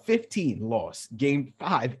 4, 15, lost. Game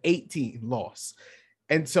 5, 18, lost.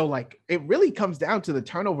 And so it really comes down to the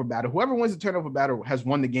turnover battle. Whoever wins the turnover battle has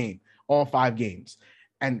won the game, all 5 games.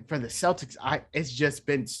 And for the Celtics, it's just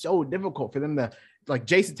been so difficult for them to,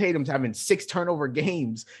 Jason Tatum's having 6 turnover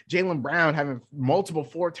games, Jaylen Brown having multiple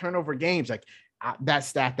 4 turnover games. That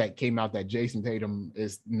stat that came out that Jason Tatum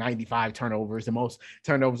is 95 turnovers, the most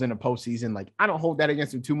turnovers in the postseason. I don't hold that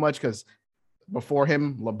against him too much because before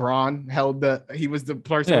him, LeBron he was the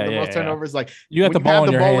person with the most turnovers. Like you have the ball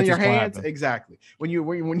in your hands. Exactly. When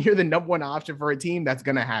you're the number one option for a team, that's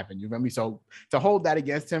gonna happen. You remember me? So to hold that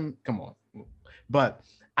against him, come on. But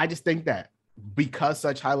I just think that because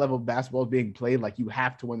such high level basketball is being played, like you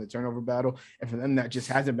have to win the turnover battle, and for them that just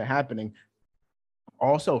hasn't been happening.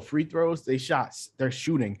 Also, free throws, they're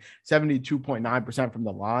shooting 72.9% from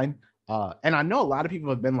the line. And I know a lot of people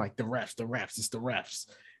have been like, the refs, it's the refs.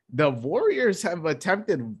 The Warriors have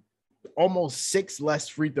attempted almost 6 less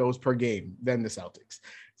free throws per game than the Celtics.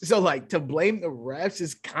 So, like, to blame the refs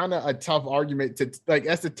is kind of a tough argument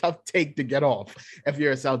that's a tough take to get off if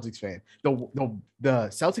you're a Celtics fan. The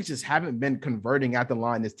Celtics just haven't been converting at the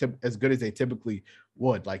line as good as they typically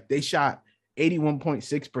would. Like, they shot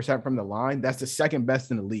 81.6% from the line. That's the second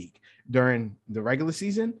best in the league during the regular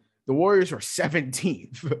season. The Warriors are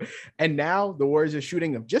 17th. And now the Warriors are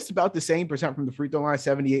shooting just about the same percent from the free throw line,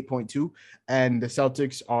 78.2. And the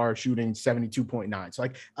Celtics are shooting 72.9. So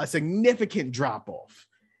like a significant drop off.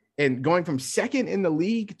 And going from second in the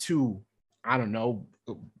league to, I don't know,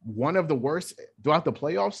 one of the worst throughout the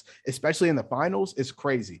playoffs, especially in the finals, is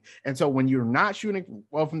crazy. And so when you're not shooting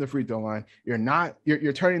well from the free throw line,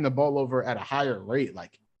 you're turning the ball over at a higher rate.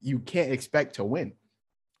 Like you can't expect to win.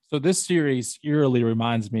 So this series eerily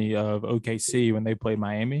reminds me of OKC when they played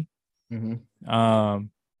Miami. Mm-hmm.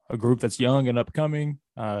 A group that's young and upcoming,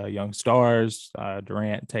 young stars,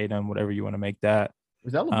 Durant, Tatum, whatever you want to make that.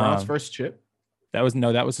 Was that LeBron's first chip? That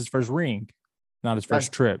was his first ring, not his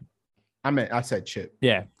first trip. I said chip.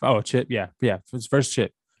 Yeah. Oh, chip. Yeah. His first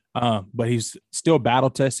chip. But he's still battle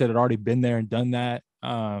tested, had already been there and done that.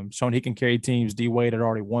 Shown he can carry teams. D-Wade had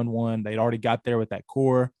already won one. They'd already got there with that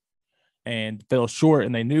core and fell short,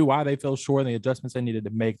 and they knew why they fell short and the adjustments they needed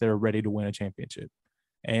to make. They were ready to win a championship.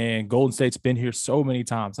 And Golden State's been here so many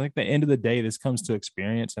times. I think at the end of the day, this comes to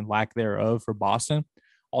experience and lack thereof for Boston.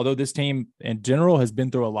 Although this team in general has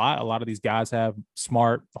been through a lot of these guys have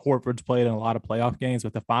Smart, Horford's played in a lot of playoff games,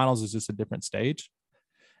 but the finals is just a different stage.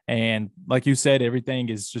 And like you said, everything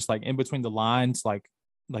is just like in between the lines, like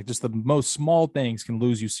just the most small things can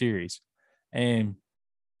lose you series. And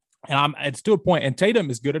it's to a point, and Tatum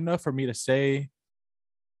is good enough for me to say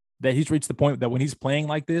that he's reached the point that when he's playing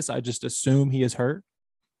like this, I just assume he is hurt.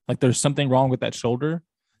 Like there's something wrong with that shoulder.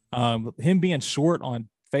 Him being short on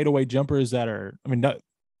fadeaway jumpers that are,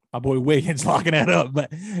 my boy Wiggins locking that up,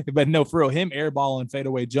 but no, for real, him airballing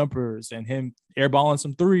fadeaway jumpers and him airballing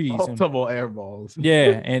some threes, multiple airballs.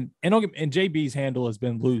 Yeah, and JB's handle has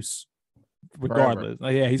been loose, regardless.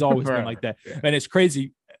 Yeah, he's always been like that, and it's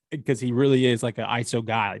crazy because he really is like an ISO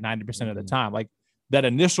guy, like 90% of the time. Like that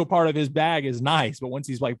initial part of his bag is nice, but once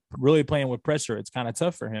he's like really playing with pressure, it's kind of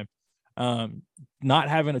tough for him. Not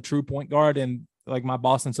having a true point guard, and like my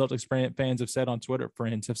Boston Celtics fans have said on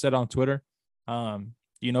Twitter,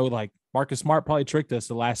 like Marcus Smart probably tricked us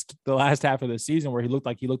the last half of the season where he looked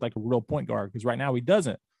like a real point guard, because right now he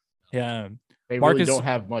doesn't. Yeah, they really don't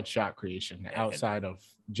have much shot creation outside of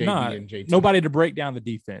JB and JT. Nobody to break down the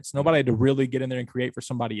defense, nobody to really get in there and create for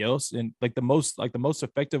somebody else. And like the most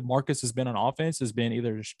effective Marcus has been on offense has been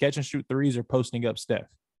either catch and shoot threes or posting up Steph,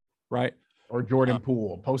 right? Or Jordan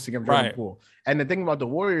Poole, posting up Jordan Poole. And the thing about the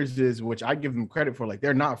Warriors is, which I give them credit for, like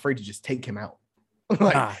they're not afraid to just take him out.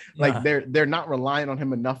 They're not relying on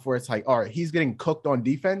him enough where it's like, all right, he's getting cooked on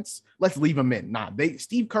defense, let's leave him in.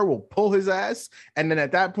 Steve Kerr will pull his ass, and then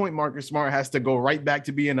at that point Marcus Smart has to go right back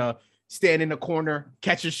to being a stand in the corner,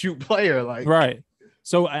 catch and shoot player.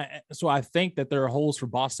 So I think that there are holes for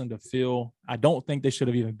Boston to fill. I don't think they should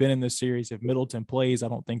have even been in this series. If Middleton plays, I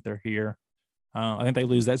don't think they're here. I think they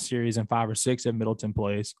lose that series in 5 or 6 if Middleton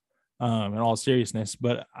plays, in all seriousness.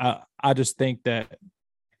 But I just think that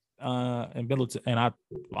and Middleton, and I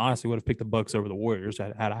honestly would have picked the Bucks over the Warriors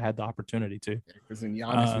had I had the opportunity to. Because in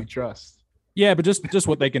Giannis we trust. Yeah, but just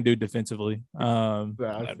what they can do defensively.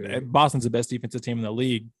 Boston's the best defensive team in the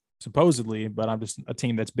league, supposedly, but I'm just a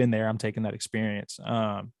team that's been there. I'm taking that experience.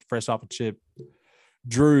 Fresh off a chip.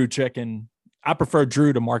 Drew checking. I prefer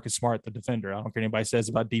Drew to Marcus Smart, the defender. I don't care what anybody says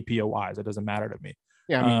about DPOYs. It doesn't matter to me.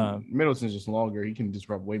 Yeah, Middleton's just longer. He can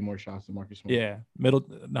disrupt way more shots than Marcus Smart.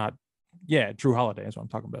 Yeah, Drew Holiday is what I'm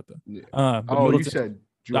talking about. You said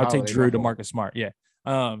Drew I'll Holiday, take Drew to Marcus Smart. Yeah.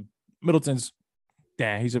 Middleton's,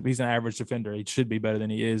 he's an average defender. He should be better than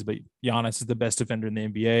he is, but Giannis is the best defender in the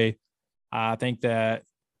NBA. I think that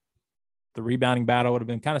the rebounding battle would have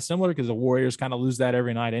been kind of similar because the Warriors kind of lose that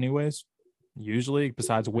every night anyways, usually,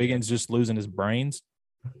 besides Wiggins just losing his brains.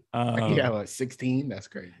 16. That's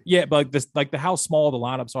crazy. Yeah, but how small the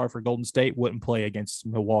lineups are for Golden State wouldn't play against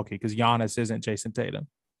Milwaukee because Giannis isn't Jason Tatum.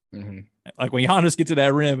 Mm-hmm. Like when Giannis gets to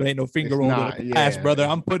that rim, it ain't no finger roll pass, brother.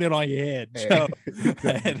 I'm putting it on your head.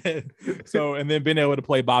 So, and then being able to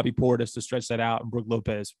play Bobby Portis to stretch that out and Brook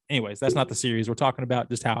Lopez. Anyways, that's not the series. We're talking about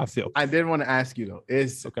just how I feel. I did want to ask you though,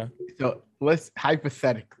 so let's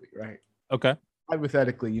hypothetically, right? Okay.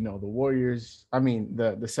 Hypothetically, the Warriors,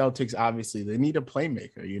 the Celtics, obviously they need a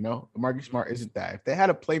playmaker, Marcus Smart isn't that. If they had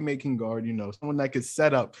a playmaking guard, someone that could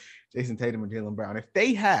set up Jason Tatum and Jaylen Brown, if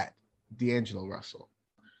they had D'Angelo Russell,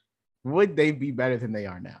 would they be better than they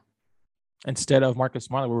are now? Instead of Marcus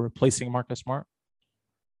Smart, we're replacing Marcus Smart.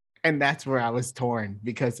 And that's where I was torn,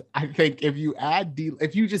 because I think if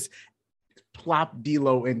you just plop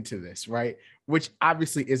D'Lo into this, right, which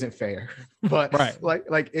obviously isn't fair, but right,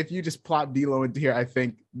 like if you just plop D'Lo into here, I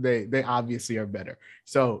think they obviously are better.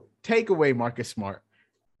 So take away Marcus Smart.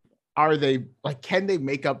 Can they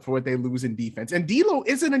make up for what they lose in defense? And D'Lo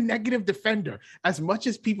isn't a negative defender as much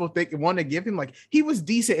as people want to give him. Like, he was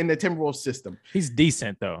decent in the Timberwolves system. He's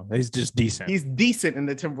decent though. He's just decent. He's decent in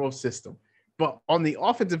the Timberwolves system. But on the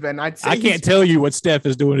offensive end, I'd say I can't tell you what Steph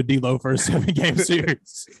is doing to D'Lo for a 7-game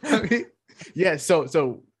series. Yeah.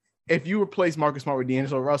 So if you replace Marcus Smart with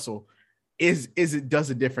D'Angelo Russell, is a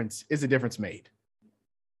difference made?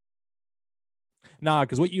 Nah,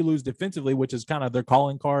 because what you lose defensively, which is kind of their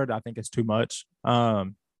calling card, I think it's too much.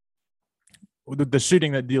 The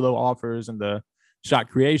shooting that D'Lo offers and the shot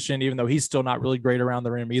creation, even though he's still not really great around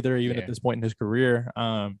the rim either, even at this point in his career.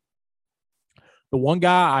 The one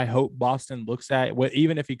guy I hope Boston looks at,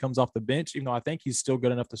 even if he comes off the bench, even though I think he's still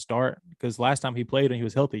good enough to start, because last time he played and he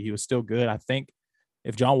was healthy, he was still good. I think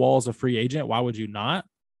if John Wall is a free agent, why would you not?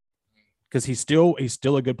 Because he's still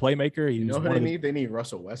a good playmaker. They need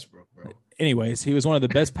Russell Westbrook, bro. Anyways, he was one of the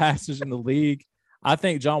best passers in the league. I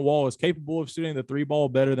think John Wall is capable of shooting the 3-ball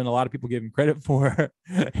better than a lot of people give him credit for.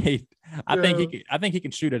 I think he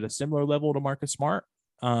can shoot at a similar level to Marcus Smart.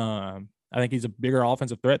 I think he's a bigger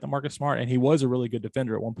offensive threat than Marcus Smart, and he was a really good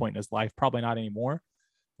defender at one point in his life. Probably not anymore,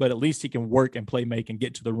 but at least he can work and play make and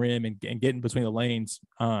get to the rim and get in between the lanes.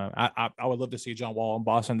 I would love to see John Wall in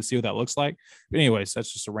Boston to see what that looks like. But anyways,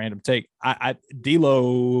 that's just a random take.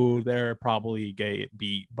 D'Lo, they're probably get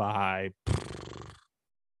beat by.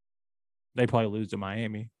 They probably lose to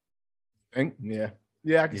Miami. Yeah,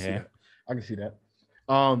 I can see that. I can see that.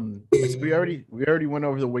 So we already went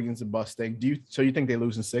over the Wiggins and Bust thing. So you think they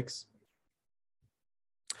lose in 6?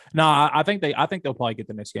 No, I think they'll probably get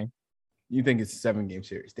the next game. You think it's a 7-game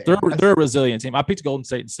series? They're a resilient team. I picked Golden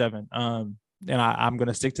State in 7, and I'm going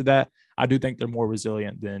to stick to that. I do think they're more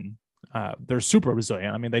resilient than they're super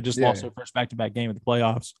resilient. I mean, they just lost their first back-to-back game in the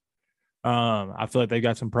playoffs. I feel like they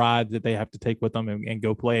got some pride that they have to take with them and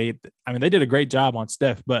go play. I mean, they did a great job on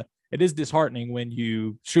Steph, but it is disheartening when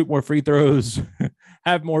you shoot more free throws,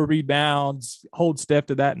 have more rebounds, hold Steph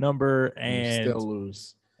to that number, and still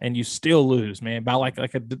lose. And you still lose, man, by like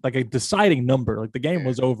a deciding number. Like the game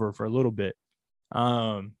was over for a little bit.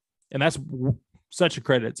 And that's such a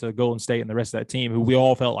credit to Golden State and the rest of that team, who we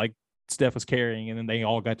all felt like Steph was carrying, and then they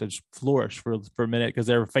all got to just flourish for a minute because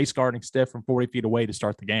they were face guarding Steph from 40 feet away to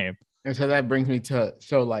start the game. And so that brings me to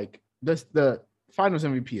the Finals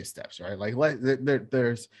MVP is Steph's, right? Like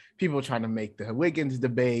there's people trying to make the Wiggins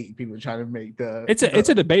debate. People trying to make it's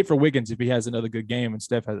a debate for Wiggins if he has another good game and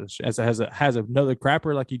Steph has another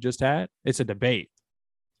crapper like he just had. It's a debate,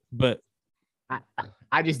 but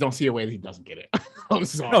I just don't see a way that he doesn't get it. I'm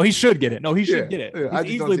sorry. No, he should get it. No, he should get it. Yeah,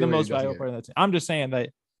 he's easily the most valuable player in that team. I'm just saying that,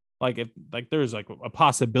 if there's a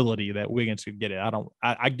possibility that Wiggins could get it.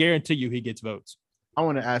 I guarantee you he gets votes. I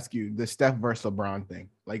want to ask you the Steph versus LeBron thing,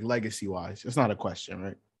 like legacy wise. It's not a question,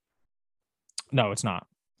 right? No, it's not.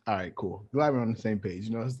 All right, cool. Glad we're on the same page.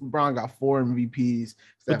 LeBron got 4 MVPs.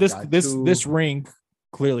 Steph but this ring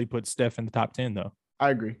clearly puts Steph in the top 10, though.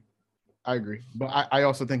 I agree. But I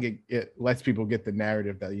also think it lets people get the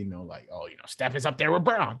narrative that, Steph is up there with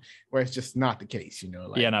Brown, where it's just not the case,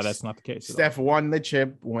 that's not the case. Steph won the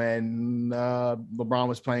chip when LeBron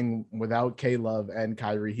was playing without K-Love and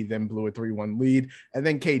Kyrie. He then blew a 3-1 lead. And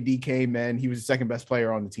then KD came and he was the second best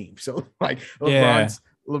player on the team. So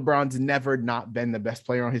LeBron's never not been the best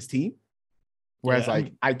player on his team. Whereas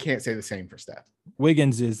I can't say the same for Steph.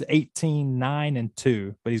 Wiggins is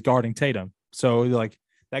 18-9-2, but he's guarding Tatum. So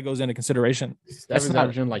that goes into consideration. Steph is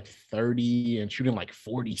averaging 30 and shooting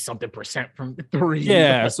 40-something% from 3.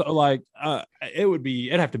 Yeah, so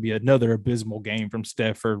it'd have to be another abysmal game from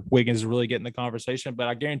Steph for Wiggins to really get in the conversation. But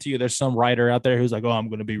I guarantee you, there's some writer out there who's like, "Oh, I'm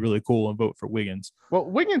going to be really cool and vote for Wiggins." Well,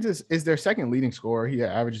 Wiggins is their second leading scorer. He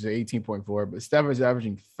averages 18.4, but Steph is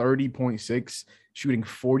averaging 30.6, shooting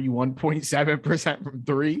 41.7% from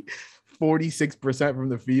 3. 46% from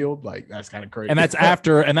the field. Like, that's kind of crazy. And that's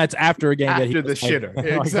after a game that he after the shitter.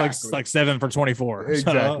 Exactly. like 7 for 24.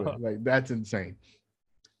 Exactly. So. Like, that's insane.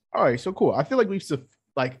 All right, so cool. I feel like we've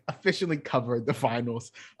officially covered the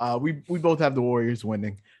finals. We both have the Warriors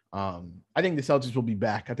winning. I think the Celtics will be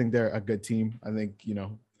back. I think they're a good team. I think,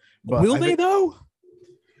 but will they though?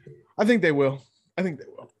 I think they will.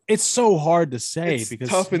 It's so hard to say it's because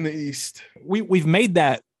tough in the East. We've made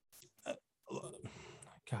that.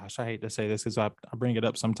 Gosh, I hate to say this because I bring it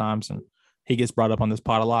up sometimes and he gets brought up on this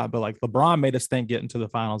pod a lot. But like LeBron made us think getting to the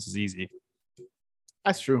finals is easy.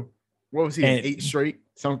 That's true. What was he? 8 straight?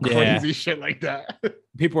 Some crazy shit like that.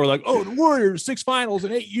 People are like, "Oh, the Warriors 6 finals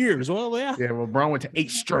in 8 years." Well, yeah. Yeah, LeBron went to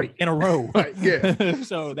 8 straight in a row. Like, yeah.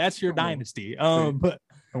 So that's your dynasty. But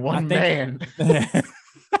one man.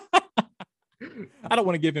 I don't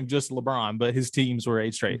want to give him just LeBron, but his teams were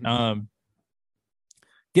 8 straight.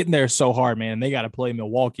 Getting there is so hard, man. They got to play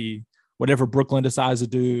Milwaukee, whatever Brooklyn decides to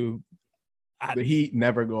do. The Heat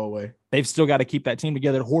never go away. They've still got to keep that team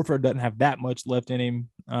together. Horford doesn't have that much left in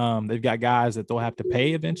him. They've got guys that they'll have to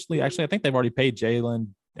pay eventually. Actually, I think they've already paid Jalen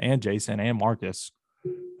and Jason and Marcus.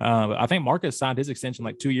 I think Marcus signed his extension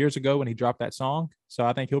like 2 years ago when he dropped that song. So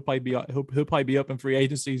I think he'll probably be up in free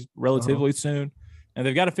agency relatively soon. And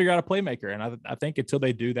they've got to figure out a playmaker. And I think until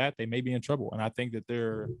they do that, they may be in trouble. And I think that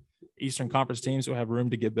their Eastern Conference teams will have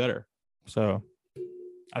room to get better. So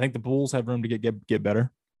I think the Bulls have room to get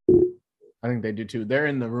better. I think they do too. They're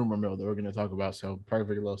in the rumor mill that we're going to talk about. So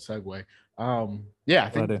perfect little segue. I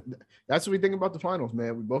think that's what we think about the finals,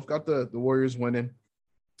 man. We both got the Warriors winning.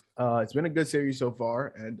 It's been a good series so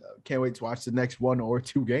far, and can't wait to watch the next 1 or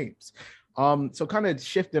 2 games. So kind of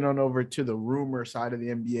shifting on over to the rumor side of the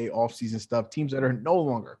NBA offseason stuff, teams that are no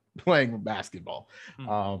longer playing basketball. So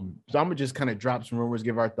I'm gonna just kind of drop some rumors,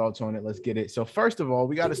 give our thoughts on it. Let's get it. So first of all,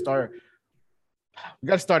 we got to start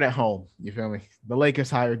at home. You feel me? The Lakers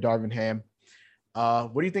hired Darvin Ham.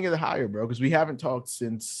 What do you think of the hire, bro? Because we haven't talked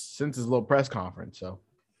since his little press conference. So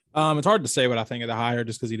it's hard to say what I think of the hire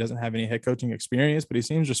just because he doesn't have any head coaching experience, but he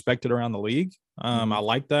seems respected around the league. I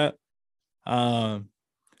like that.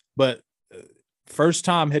 But first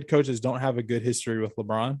time head coaches don't have a good history with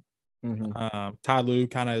LeBron. Ty Lue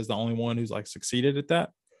kind of is the only one who's like succeeded at that.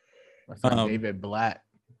 That's like David Blatt.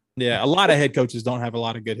 Yeah, a lot of head coaches don't have a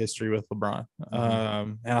lot of good history with LeBron.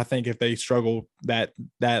 And I think if they struggle, that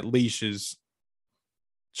leash is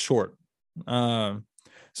short.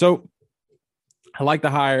 So I like the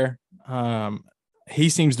hire. He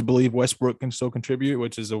seems to believe Westbrook can still contribute,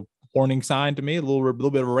 which is a warning sign to me, a little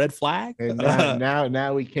bit of a red flag. And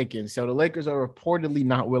now we kick in. So the Lakers are reportedly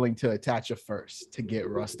not willing to attach a first to get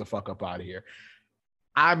Russ the fuck up out of here.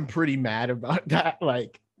 I'm pretty mad about that.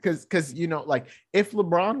 Like, because like if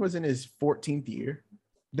LeBron was in his 14th year,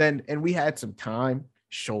 then and we had some time,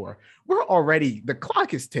 sure. The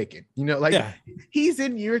clock is ticking. He's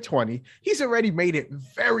in year 20. He's already made it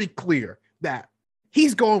very clear that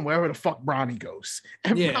he's going wherever the fuck Bronny goes.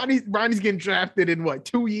 And Bronny's getting drafted in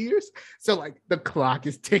 2 years? So like the clock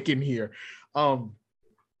is ticking here.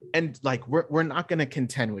 And like we're not gonna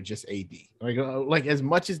contend with just AD. Like as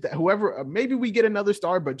much as that, whoever maybe we get another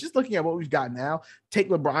star, but just looking at what we've got now, take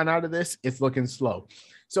LeBron out of this, it's looking slow.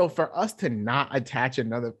 So for us to not attach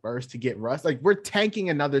another first to get Russ, like we're tanking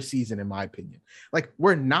another season, in my opinion. Like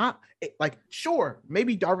we're not like, sure,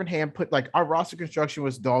 maybe Darvin Ham our roster construction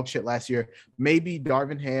was dog shit last year. Maybe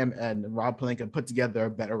Darvin Ham and Rob Pelinka put together a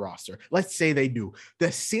better roster. Let's say they do.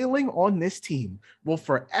 The ceiling on this team will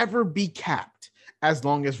forever be capped as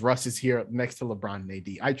long as Russ is here next to LeBron and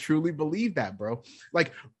AD. I truly believe that, bro.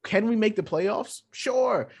 Like, can we make the playoffs?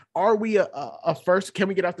 Sure. Are we a first? Can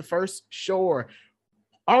we get out the first? Sure.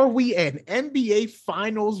 Are we an NBA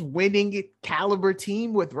Finals winning caliber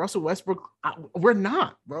team with Russell Westbrook? We're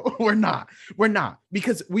not, bro. We're not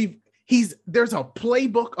because there's a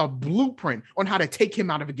playbook, a blueprint on how to take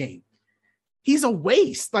him out of a game. He's a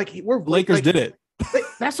waste. Like Lakers did it.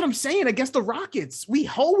 That's what I'm saying. Against the Rockets, we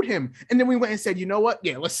hold him, and then we went and said, you know what?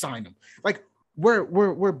 Yeah, let's sign him. Like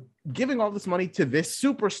we're giving all this money to this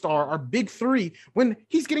superstar, our big three, when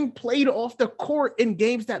he's getting played off the court in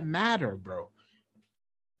games that matter, bro.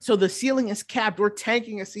 So the ceiling is capped. We're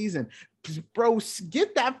tanking a season. Bro,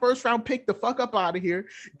 get that first round pick the fuck up out of here.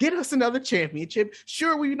 Get us another championship.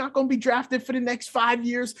 Sure, we're not going to be drafted for the next 5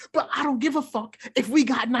 years, but I don't give a fuck if we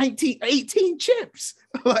got 18 chips.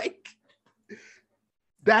 Like,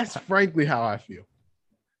 that's frankly how I feel.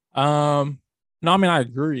 No, I mean, I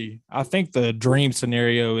agree. I think the dream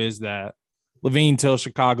scenario is that Levine tells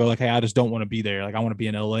Chicago, like, hey, I just don't want to be there. Like, I want to be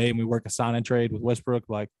in LA, and we work a sign and trade with Westbrook.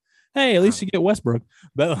 Like, hey, at least you get Westbrook.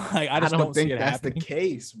 But like, I just don't think see it that's happening. the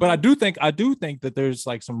case. But Bro. I do think that there's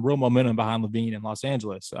like some real momentum behind Levine in Los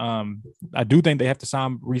Angeles. I do think they have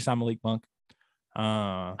to re-sign Malik Monk.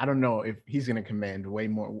 I don't know if he's gonna command way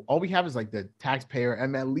more. All we have is like the taxpayer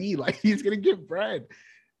MLE. Like he's gonna get bread.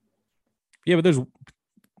 Yeah, but there's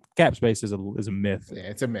cap space is a myth. Yeah,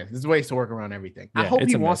 it's a myth. There's ways to work around everything. Yeah, I hope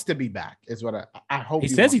he wants to be back. Is what I hope. He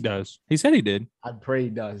says he does. He said he did. I pray he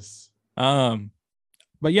does.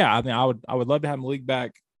 But yeah, I mean, I would love to have Malik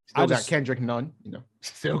back. Still got Kendrick Nunn.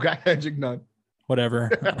 Still got Kendrick Nunn. Whatever.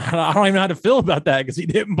 I don't even know how to feel about that because he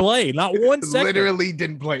didn't play. Not 1 second. Literally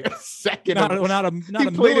didn't play a second. Not he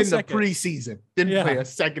a played in the preseason. Didn't play a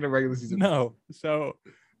second of regular season. No. So,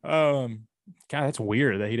 God, that's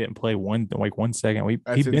weird that he didn't play 1 second.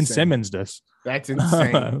 He Ben Simmons us. That's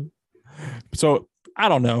insane. So I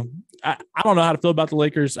don't know. I don't know how to feel about the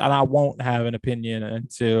Lakers, and I won't have an opinion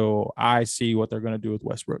until I see what they're going to do with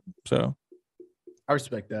Westbrook. So I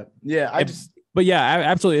respect that. Yeah, But yeah, I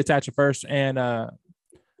absolutely attach it first, and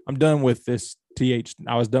I'm done with this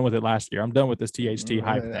I was done with it last year. I'm done with this THT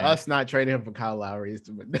hype thing. Us not trading him for Kyle Lowry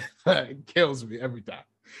it kills me every time.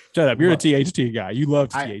 Shut up. You're a THT guy. You love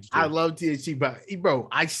THT. I love THT, but bro,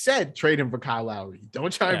 I said trade him for Kyle Lowry.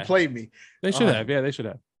 Don't try and play me. They should have. Yeah, they should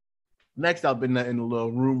have. Next up in the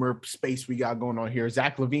little rumor space we got going on here,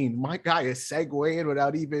 Zach LaVine. My guy is segueing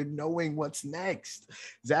without even knowing what's next.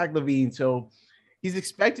 Zach LaVine. So he's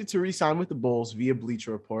expected to re-sign with the Bulls via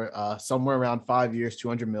Bleacher Report, somewhere around 5 years,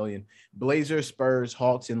 $200 million. Blazers, Spurs,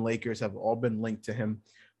 Hawks, and Lakers have all been linked to him.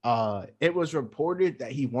 It was reported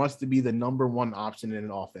that he wants to be the number one option in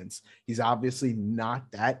an offense. He's obviously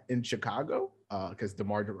not that in Chicago because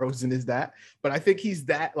DeMar DeRozan is that. But I think he's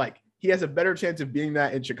that, like, he has a better chance of being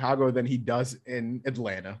that in Chicago than he does in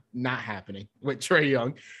Atlanta. Not happening with Trae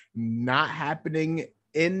Young. Not happening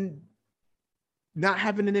in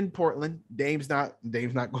Portland. Dame's not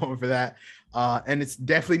going for that. And it's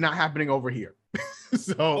definitely not happening over here.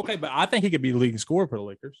 So okay, but I think he could be the leading scorer for the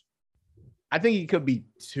Lakers. I think he could be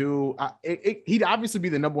too. He'd obviously be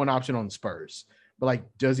the number one option on the Spurs. But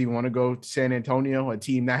like, does he want to go to San Antonio, a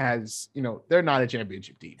team that has, they're not a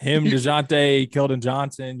championship team? Him, DeJounte, Keldon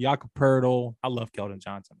Johnson, Jakob Poeltl. I love Keldon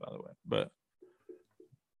Johnson, by the way, but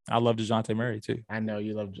I love DeJounte Murray too. I know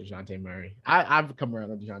you love DeJounte Murray. I've come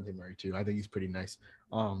around on DeJounte Murray too. I think he's pretty nice.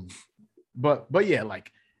 But yeah,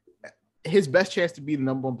 like his best chance to be the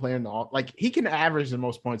number one player in the like he can average the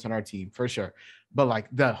most points on our team for sure. But like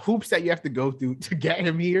the hoops that you have to go through to get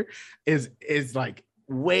him here is like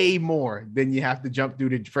way more than you have to jump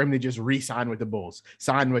through for him to just re-sign with the Bulls,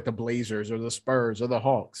 sign with the Blazers or the Spurs or the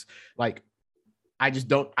Hawks. Like, I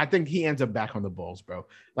think he ends up back on the Bulls, bro.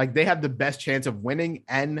 Like they have the best chance of winning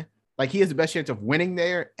and like he has the best chance of winning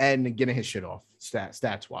there and getting his shit off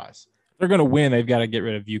stats wise. They're going to win. They've got to get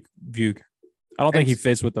rid of Vuk. I don't think he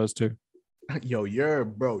fits with those two. Yo,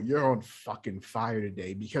 you're on fucking fire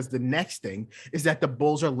today because the next thing is that the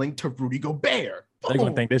Bulls are linked to Rudy Gobert. They're going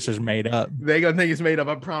to think this is made up. They're going to think it's made up.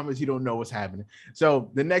 I promise you don't know what's happening.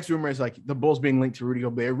 So the next rumor is like the Bulls being linked to Rudy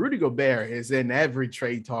Gobert. Rudy Gobert is in every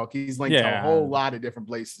trade talk. He's linked to a whole lot of different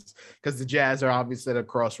places because the Jazz are obviously at a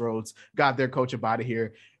crossroads, got their coach up out of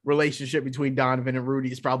here. Relationship between Donovan and Rudy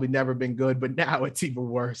has probably never been good, but now it's even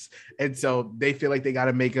worse. And so they feel like they got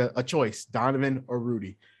to make a choice, Donovan or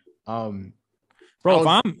Rudy.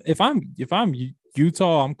 Bro, if I'm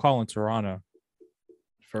Utah, I'm calling Toronto.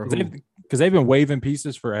 For who? Because they've been waving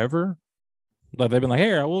pieces forever. Like they've been like,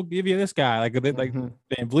 "Here, we'll give you this guy." Like Van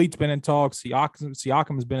Vliet's been in talks.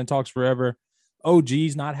 Siakam has been in talks forever.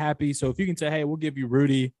 OG's not happy. So if you can say, "Hey, we'll give you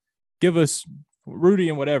Rudy, give us Rudy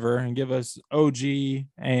and whatever, and give us OG,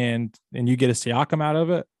 and you get a Siakam out of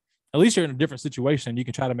it," at least you're in a different situation. You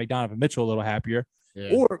can try to make Donovan Mitchell a little happier.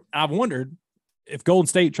 Yeah. Or I've wondered if Golden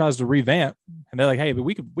State tries to revamp and they're like, "Hey, but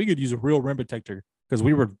we could use a real rim protector because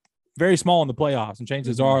we were very small in the playoffs, and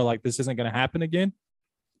chances are like this isn't going to happen again."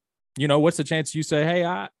 What's the chance you say, "Hey,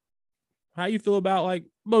 how you feel about like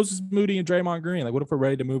Moses Moody and Draymond Green? Like, what if we're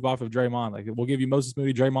ready to move off of Draymond? Like, we'll give you Moses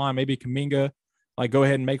Moody, Draymond, maybe Kuminga. Like, go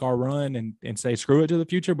ahead and make our run and say screw it to the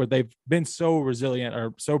future." But they've been so resilient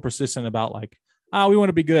or so persistent about like, we want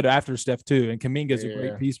to be good after Steph too. And Kuminga's a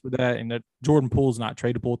great piece for that. And that Jordan Poole's not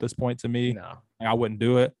tradable at this point to me. No, I wouldn't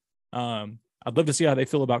do it. I'd love to see how they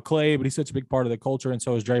feel about Clay, but he's such a big part of the culture, and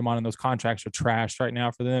so is Draymond, and those contracts are trash right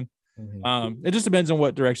now for them. It just depends on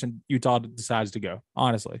what direction Utah decides to go,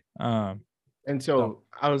 honestly. And so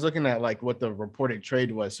I was looking at like what the reported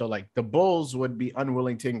trade was. So like the Bulls would be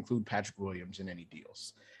unwilling to include Patrick Williams in any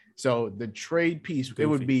deals. So the trade piece, it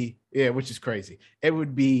would be, which is crazy. It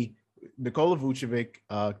would be Nikola Vucevic,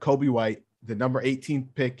 Kobe White, the number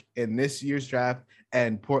 18th pick in this year's draft,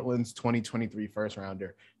 and Portland's 2023 first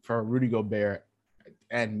rounder for Rudy Gobert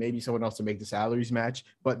and maybe someone else to make the salaries match.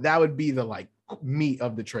 But that would be the like meat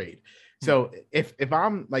of the trade. So if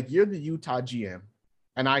I'm like, you're the Utah GM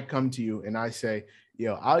and I come to you and I say,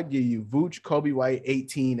 yo, I'll give you Vooch, Kobe White,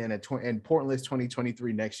 18 and Portland's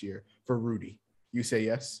 2023 next year for Rudy. You say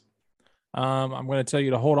yes? I'm going to tell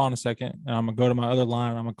you to hold on a second, and I'm going to go to my other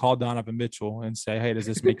line. I'm going to call Donovan Mitchell and say, hey, does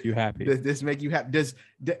this make you happy? Does this make you happy?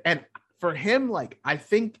 And for him, like, I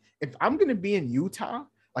think if I'm going to be in Utah,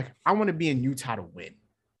 like, I want to be in Utah to win.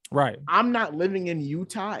 Right. I'm not living in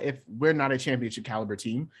Utah if we're not a championship caliber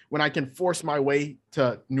team when I can force my way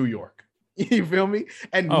to New York. You feel me?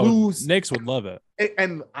 And lose. Knicks would love it.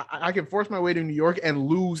 And I can force my way to New York and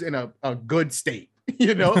lose in a good state.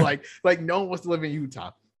 You know, like no one wants to live in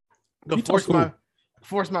Utah.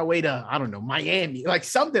 Force my way to, I don't know, Miami, like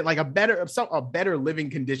something like a better living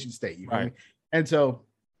condition state. You feel me? And so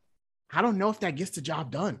I don't know if that gets the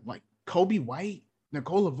job done. Like Kobe White,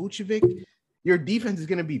 Nikola Vucevic, your defense is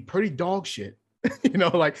going to be pretty dog shit. You know,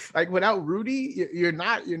 like without Rudy, you're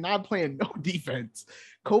not playing no defense.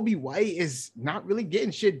 Kobe White is not really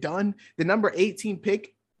getting shit done. The number 18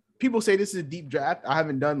 pick, people say this is a deep draft. I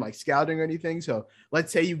haven't done like scouting or anything. So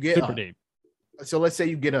let's say you get super deep. So let's say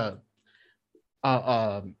you get a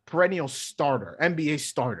perennial starter, NBA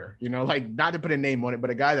starter, you know, like not to put a name on it, but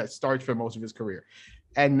a guy that starts for most of his career.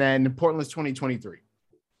 And then Portland's 2023.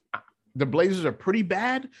 The Blazers are pretty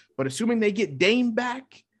bad, but assuming they get Dame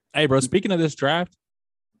back. Hey, bro, speaking of this draft,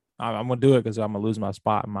 I'm going to do it because I'm going to lose my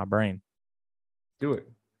spot in my brain. Do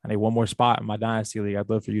it. I need one more spot in my Dynasty League. I'd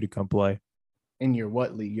love for you to come play. In your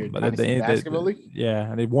what league? Your Dynasty Basketball League? Yeah,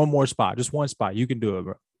 I need one more spot. Just one spot. You can do it,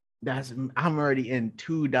 bro. I'm already in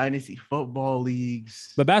 2 Dynasty football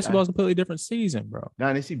leagues. But basketball is a completely different season, bro.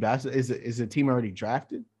 Dynasty basketball is a team already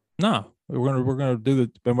drafted? No, we're gonna do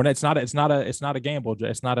the. But when it's not a gamble.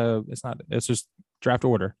 It's just draft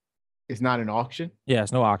order. It's not an auction. Yeah,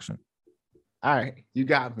 it's no auction. All right, you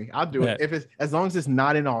got me. I'll do it. If it's as long as it's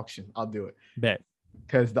not an auction, I'll do it. Bet.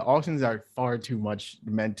 Because the auctions are far too much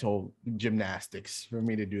mental gymnastics for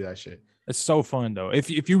me to do that shit. It's so fun though. If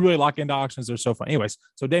you really lock into auctions, they're so fun. Anyways,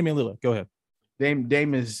 so Damian Lillard, go ahead.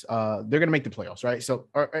 Dame is they're gonna make the playoffs, right? So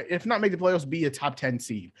or if not make the playoffs, be a top 10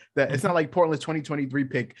 seed. That it's not like Portland's 2023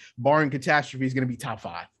 pick, barring catastrophe, is gonna be top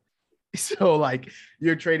 5. So like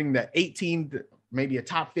you're trading the 18, maybe a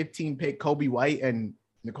top 15 pick, Kobe White and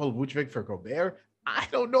Nikola Vucevic for Gobert. I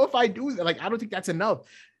don't know if I do that. Like I don't think that's enough.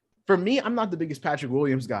 For me, I'm not the biggest Patrick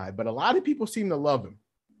Williams guy, but a lot of people seem to love him.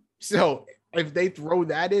 So if they throw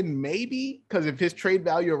that in, maybe, because if his trade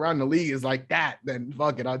value around the league is like that, then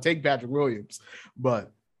fuck it, I'll take Patrick Williams.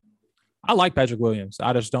 But I like Patrick Williams.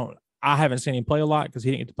 I haven't seen him play a lot because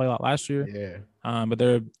he didn't get to play a lot last year. Yeah. But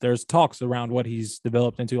there's talks around what he's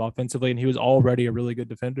developed into offensively, and he was already a really good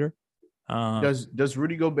defender. Does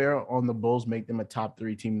Rudy Gobert on the Bulls make them a top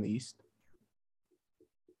 3 team in the East?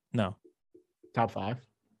 No. Top 5?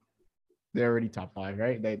 They're already top 5,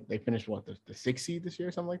 right? They finished what, the 6th seed this year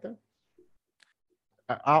or something like that?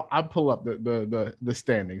 I'll pull up the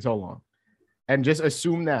standings. Hold on. And just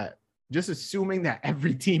assuming that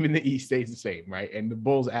every team in the East stays the same, right? And the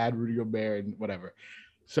Bulls add Rudy Gobert and whatever.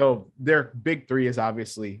 So their big 3 is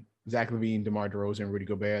obviously Zach LaVine, DeMar DeRozan, and Rudy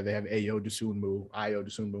Gobert. They have Ayo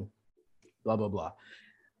Dosunmu, blah, blah, blah.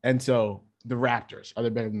 And so the Raptors, are they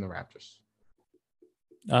better than the Raptors?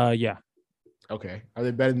 Yeah. Okay. Are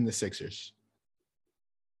they better than the Sixers?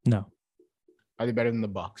 No. Are they better than the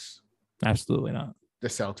Bucks? Absolutely not. The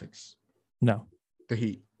Celtics? No. The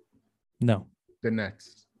Heat? No. The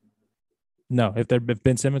Nets? No. If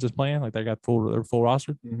Ben Simmons is playing, like they got full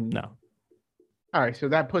roster, no. All right, so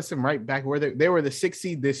that puts them right back where they were the 6th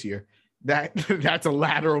seed this year. That's a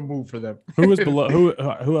lateral move for them. Who was below?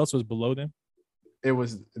 Who else was below them? They were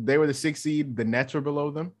the 6th seed. The Nets were below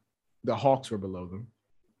them. The Hawks were below them.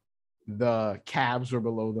 The Cavs were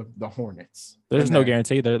below them. The Hornets. There's no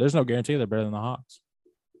guarantee they're better than the Hawks.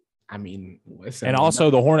 I mean, listen. And also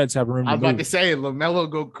the Hornets have room. I'm about to say LaMelo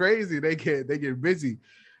go crazy. They get busy.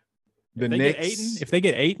 If they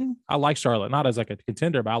get Ayton, I like Charlotte, not as like a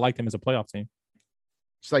contender, but I like them as a playoff team.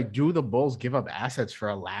 It's like, do the Bulls give up assets for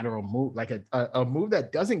a lateral move, like a move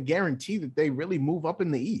that doesn't guarantee that they really move up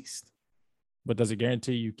in the East? But does it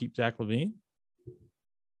guarantee you keep Zach LaVine?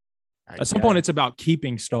 At some point, it's about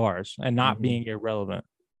keeping stars and not being irrelevant.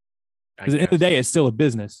 Because at the end of the day, it's still a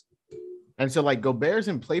business. And so, like, Gobert's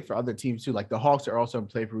in play for other teams too. Like the Hawks are also in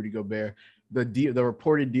play for Rudy Gobert. The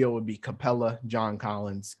reported deal would be Capella, John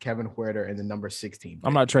Collins, Kevin Huerter, and the number 16 pick.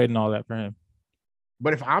 I'm not trading all that for him.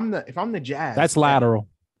 But if I'm the Jazz, that's lateral.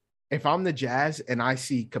 If I'm the Jazz and I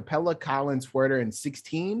see Capella, Collins, Huerter, and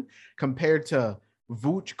 16 compared to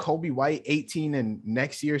Vooch, Kobe White, 18, and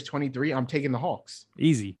next year's 23, I'm taking the Hawks.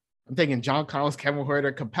 Easy. I'm taking John Collins, Kevin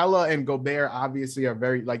Huerter, Capella, and Gobert obviously are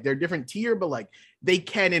very, like, they're different tier, but like they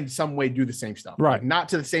can in some way do the same stuff. Right. Like, not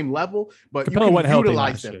to the same level, but Capella you went can healthy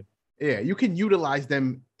utilize last them. year. Yeah, you can utilize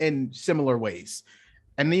them in similar ways.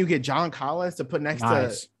 And then you get John Collins to put next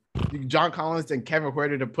to John Collins and Kevin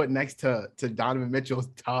Huerter to put next to Donovan Mitchell is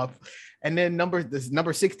tough. And then number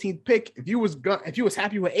 16th pick, if you was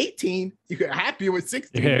happy with 18, you could happy with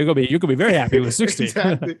 16. Yeah, you could be very happy with 16.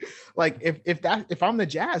 Exactly. Like if I'm the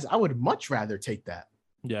Jazz, I would much rather take that.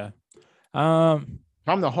 Yeah. If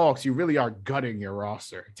I'm the Hawks, you really are gutting your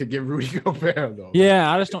roster to get Rudy Gobert though.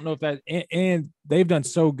 Yeah, I just don't know if that and they've done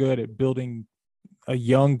so good at building a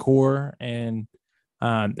young core and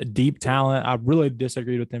deep talent. I really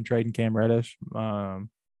disagreed with them trading Cam Reddish.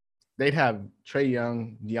 They'd have Trae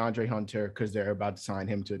Young, DeAndre Hunter, because they're about to sign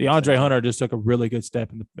him to. DeAndre Hunter just took a really good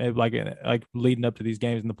step in the like leading up to these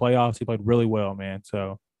games in the playoffs. He played really well, man.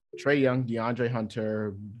 So Trae Young, DeAndre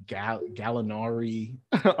Hunter, Gallinari.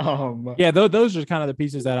 Yeah, those are kind of the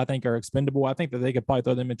pieces that I think are expendable. I think that they could probably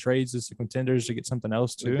throw them in trades as contenders to get something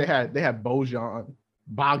else too. They had Bogdan.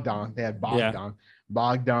 They had Bogdan. Yeah.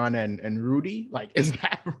 Bogdan and Rudy. Like, is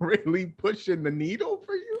that really pushing the needle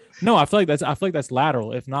for you? No, I feel like that's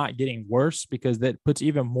lateral, if not getting worse, because that puts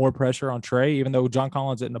even more pressure on Trae, even though John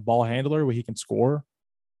Collins isn't a ball handler where he can score.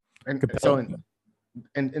 And so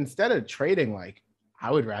instead of trading, like,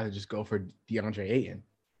 I would rather just go for DeAndre Ayton.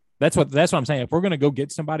 That's what I'm saying. If we're going to go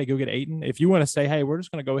get somebody, go get Ayton. If you want to say, hey, we're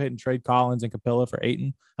just going to go ahead and trade Collins and Capella for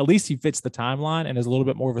Ayton, at least he fits the timeline and is a little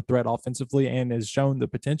bit more of a threat offensively and has shown the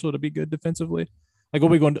potential to be good defensively. Like, what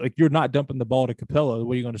are we going to, like, you're not dumping the ball to Capella.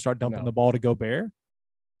 What are you going to start dumping the ball to Gobert?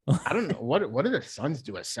 I don't know. What do the Suns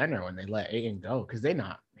do at center when they let Ayton go? Because he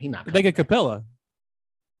not. They get Capella.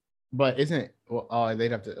 But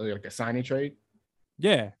they'd have to, like, a signing trade?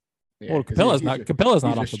 Yeah. Well, Capella's not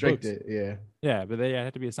off the books. Yeah. Yeah, but they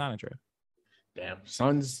have to be a signing trade. Damn.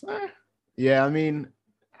 Suns. Yeah, I mean,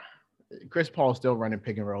 Chris Paul's still running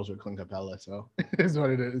pick and rolls with Clint Capella, so it's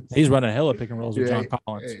what it is. He's running hella pick and rolls with John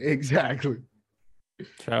Collins. Exactly.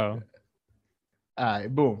 So, all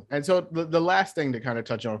right, boom. And so the last thing to kind of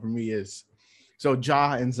touch on for me is, so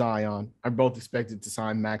Ja and Zion are both expected to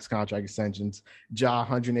sign max contract extensions. Ja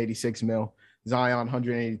 186 mil, Zion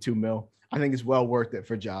 182 mil. I think it's well worth it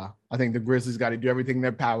for Ja. I think the Grizzlies got to do everything in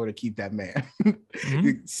their power to keep that man.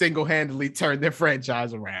 Mm-hmm. Single-handedly turned their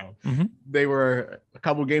franchise around. Mm-hmm. They were a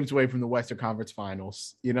couple games away from the Western Conference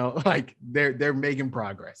Finals. You know, like they're making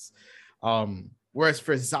progress. Whereas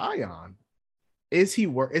for Zion, is he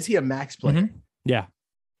a max player? Mm-hmm. Yeah,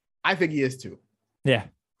 I think he is too. Yeah,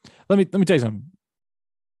 let me tell you something.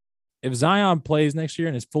 If Zion plays next year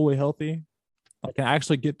and is fully healthy, I can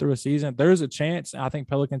actually get through a season, there's a chance. I think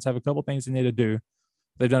Pelicans have a couple things they need to do.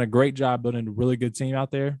 They've done a great job building a really good team out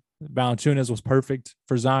there. Valanciunas was perfect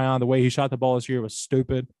for Zion. The way he shot the ball this year was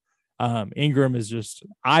stupid. Ingram is just,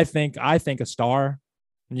 I think a star.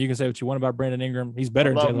 And you can say what you want about Brandon Ingram. He's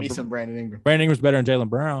better than Jaylen. Brandon Ingram. Brandon Ingram's better than Jaylen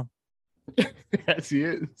Brown. Yes, he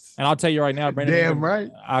is. And I'll tell you right now,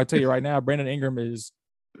 Brandon Ingram is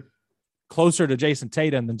closer to Jason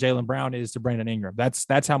Tatum than Jaylen Brown is to Brandon Ingram.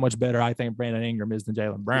 That's how much better I think Brandon Ingram is than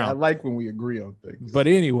Jaylen Brown. Yeah, I like when we agree on things. But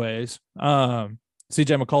anyways, CJ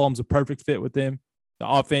McCollum's a perfect fit with him. The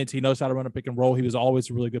offense, he knows how to run a pick and roll. He was always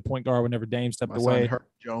a really good point guard whenever Dame stepped away. Herb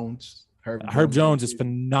Jones is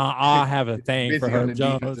phenomenal. I have a thing for Herb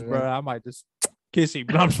Jones, bro. I might just kiss him.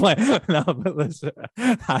 But I'm playing. No, but listen,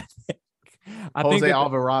 I think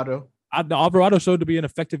Alvarado. Alvarado showed to be an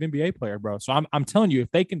effective NBA player, bro. So I'm telling you,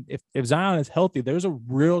 if Zion is healthy, there's a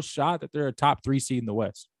real shot that they're a top 3 seed in the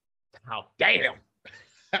West. Oh, damn.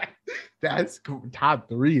 That's cool. Top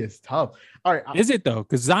 3 is tough. All right. Is it though?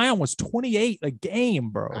 Because Zion was 28 a game,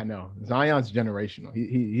 bro. I know. Zion's generational.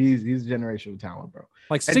 He's generational talent, bro.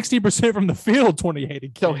 Like 60% from the field, 28 a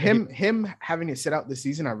game. So him having to sit out this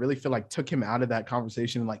season, I really feel like took him out of that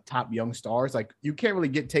conversation, like top young stars. Like, you can't really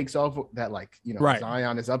get takes off that, like, you know, right.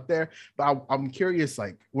 Zion is up there. But I'm curious,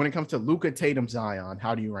 like, when it comes to Luka, Tatum, Zion,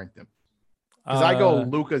 how do you rank them? Because I go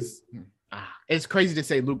Luka's. It's crazy to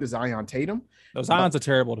say Luka, Zion, Tatum. No, Zion's a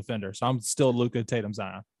terrible defender, so I'm still Luka, Tatum,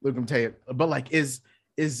 Zion. Luka, Tatum. But, like, is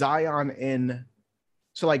Zion in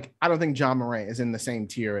 – so, like, I don't think John Morant is in the same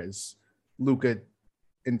tier as Luka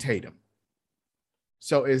and Tatum.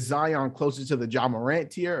 So, is Zion closer to the John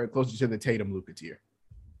Morant tier or closer to the Tatum-Luka tier?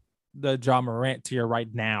 The John Morant tier right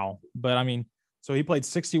now. But, I mean, so he played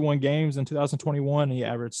 61 games in 2021, and he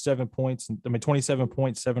averaged 7 points. 27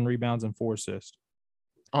 points, 7 rebounds, and 4 assists.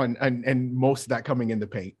 And most of that coming in the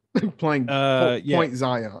paint, playing point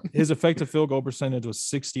Zion. His effective field goal percentage was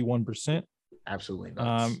 61%. Absolutely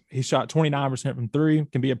nuts. He shot 29% from three,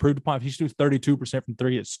 can be improved upon. If he shoots 32% from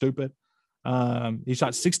three, it's stupid. He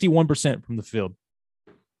shot 61% from the field,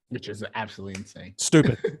 which is absolutely insane.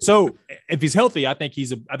 Stupid. So if he's healthy, I think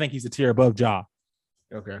he's a tier above Ja.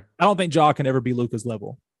 Okay. I don't think Ja can ever be Luka's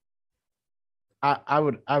level. I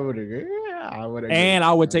would agree. Yeah, I would agree. And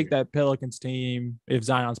I would take that Pelicans team if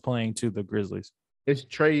Zion's playing to the Grizzlies. Is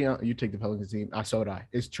Trae Young? You take the Pelicans team. So would I.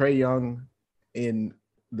 Is Trae Young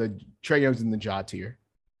Trae Young's in the Ja tier,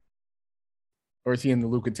 or is he in the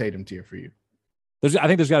Luka Tatum tier for you? I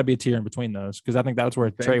think there's got to be a tier in between those because I think that's where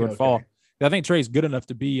Trae would fall. I think Trae's good enough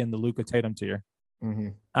to be in the Luka Tatum tier. Mm-hmm.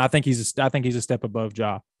 I think he's a step above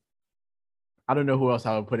Ja. I don't know who else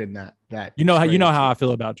I would put in that. You know how I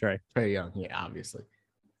feel about Trae Young. Yeah, obviously.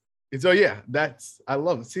 And so yeah, I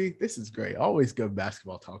love it. See, this is great. Always good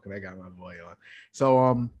basketball talking. I got my boy on.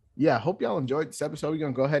 So yeah, hope y'all enjoyed this episode. We're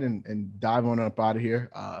gonna go ahead and dive on up out of here.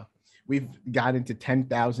 We've got into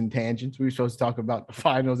 10,000 tangents. We were supposed to talk about the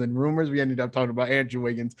finals and rumors. We ended up talking about Andrew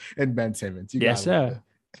Wiggins and Ben Simmons. Yes, sir.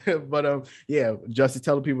 But yeah, Justice,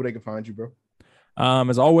 tell the people they can find you, bro.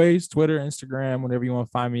 As always, Twitter, Instagram, whenever you want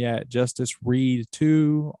to find me at Justice Reed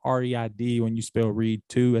 2 REID when you spell Reed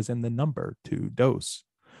 2 as in the number 2 dose.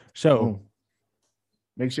 So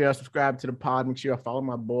make sure y'all subscribe to the pod. Make sure y'all follow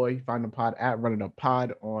my boy. Find the pod at Run It Up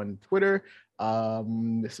Pod on Twitter.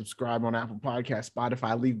 Subscribe on Apple Podcasts,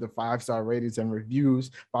 Spotify. Leave the 5-star ratings and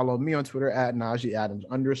reviews. Follow me on Twitter at Najee Adams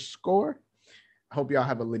 _ I hope y'all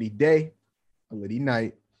have a litty day, a litty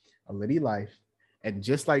night, a litty life. And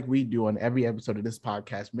just like we do on every episode of this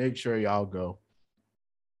podcast, make sure y'all go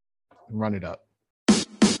and run it up.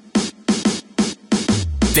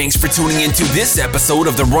 Thanks for tuning into this episode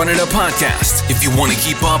of the Run It Up podcast. If you want to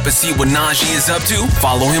keep up and see what Najee is up to,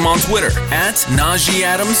 follow him on Twitter at Najee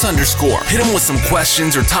Adams _ Hit him with some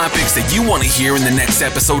questions or topics that you want to hear in the next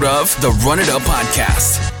episode of the Run It Up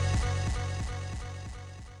podcast.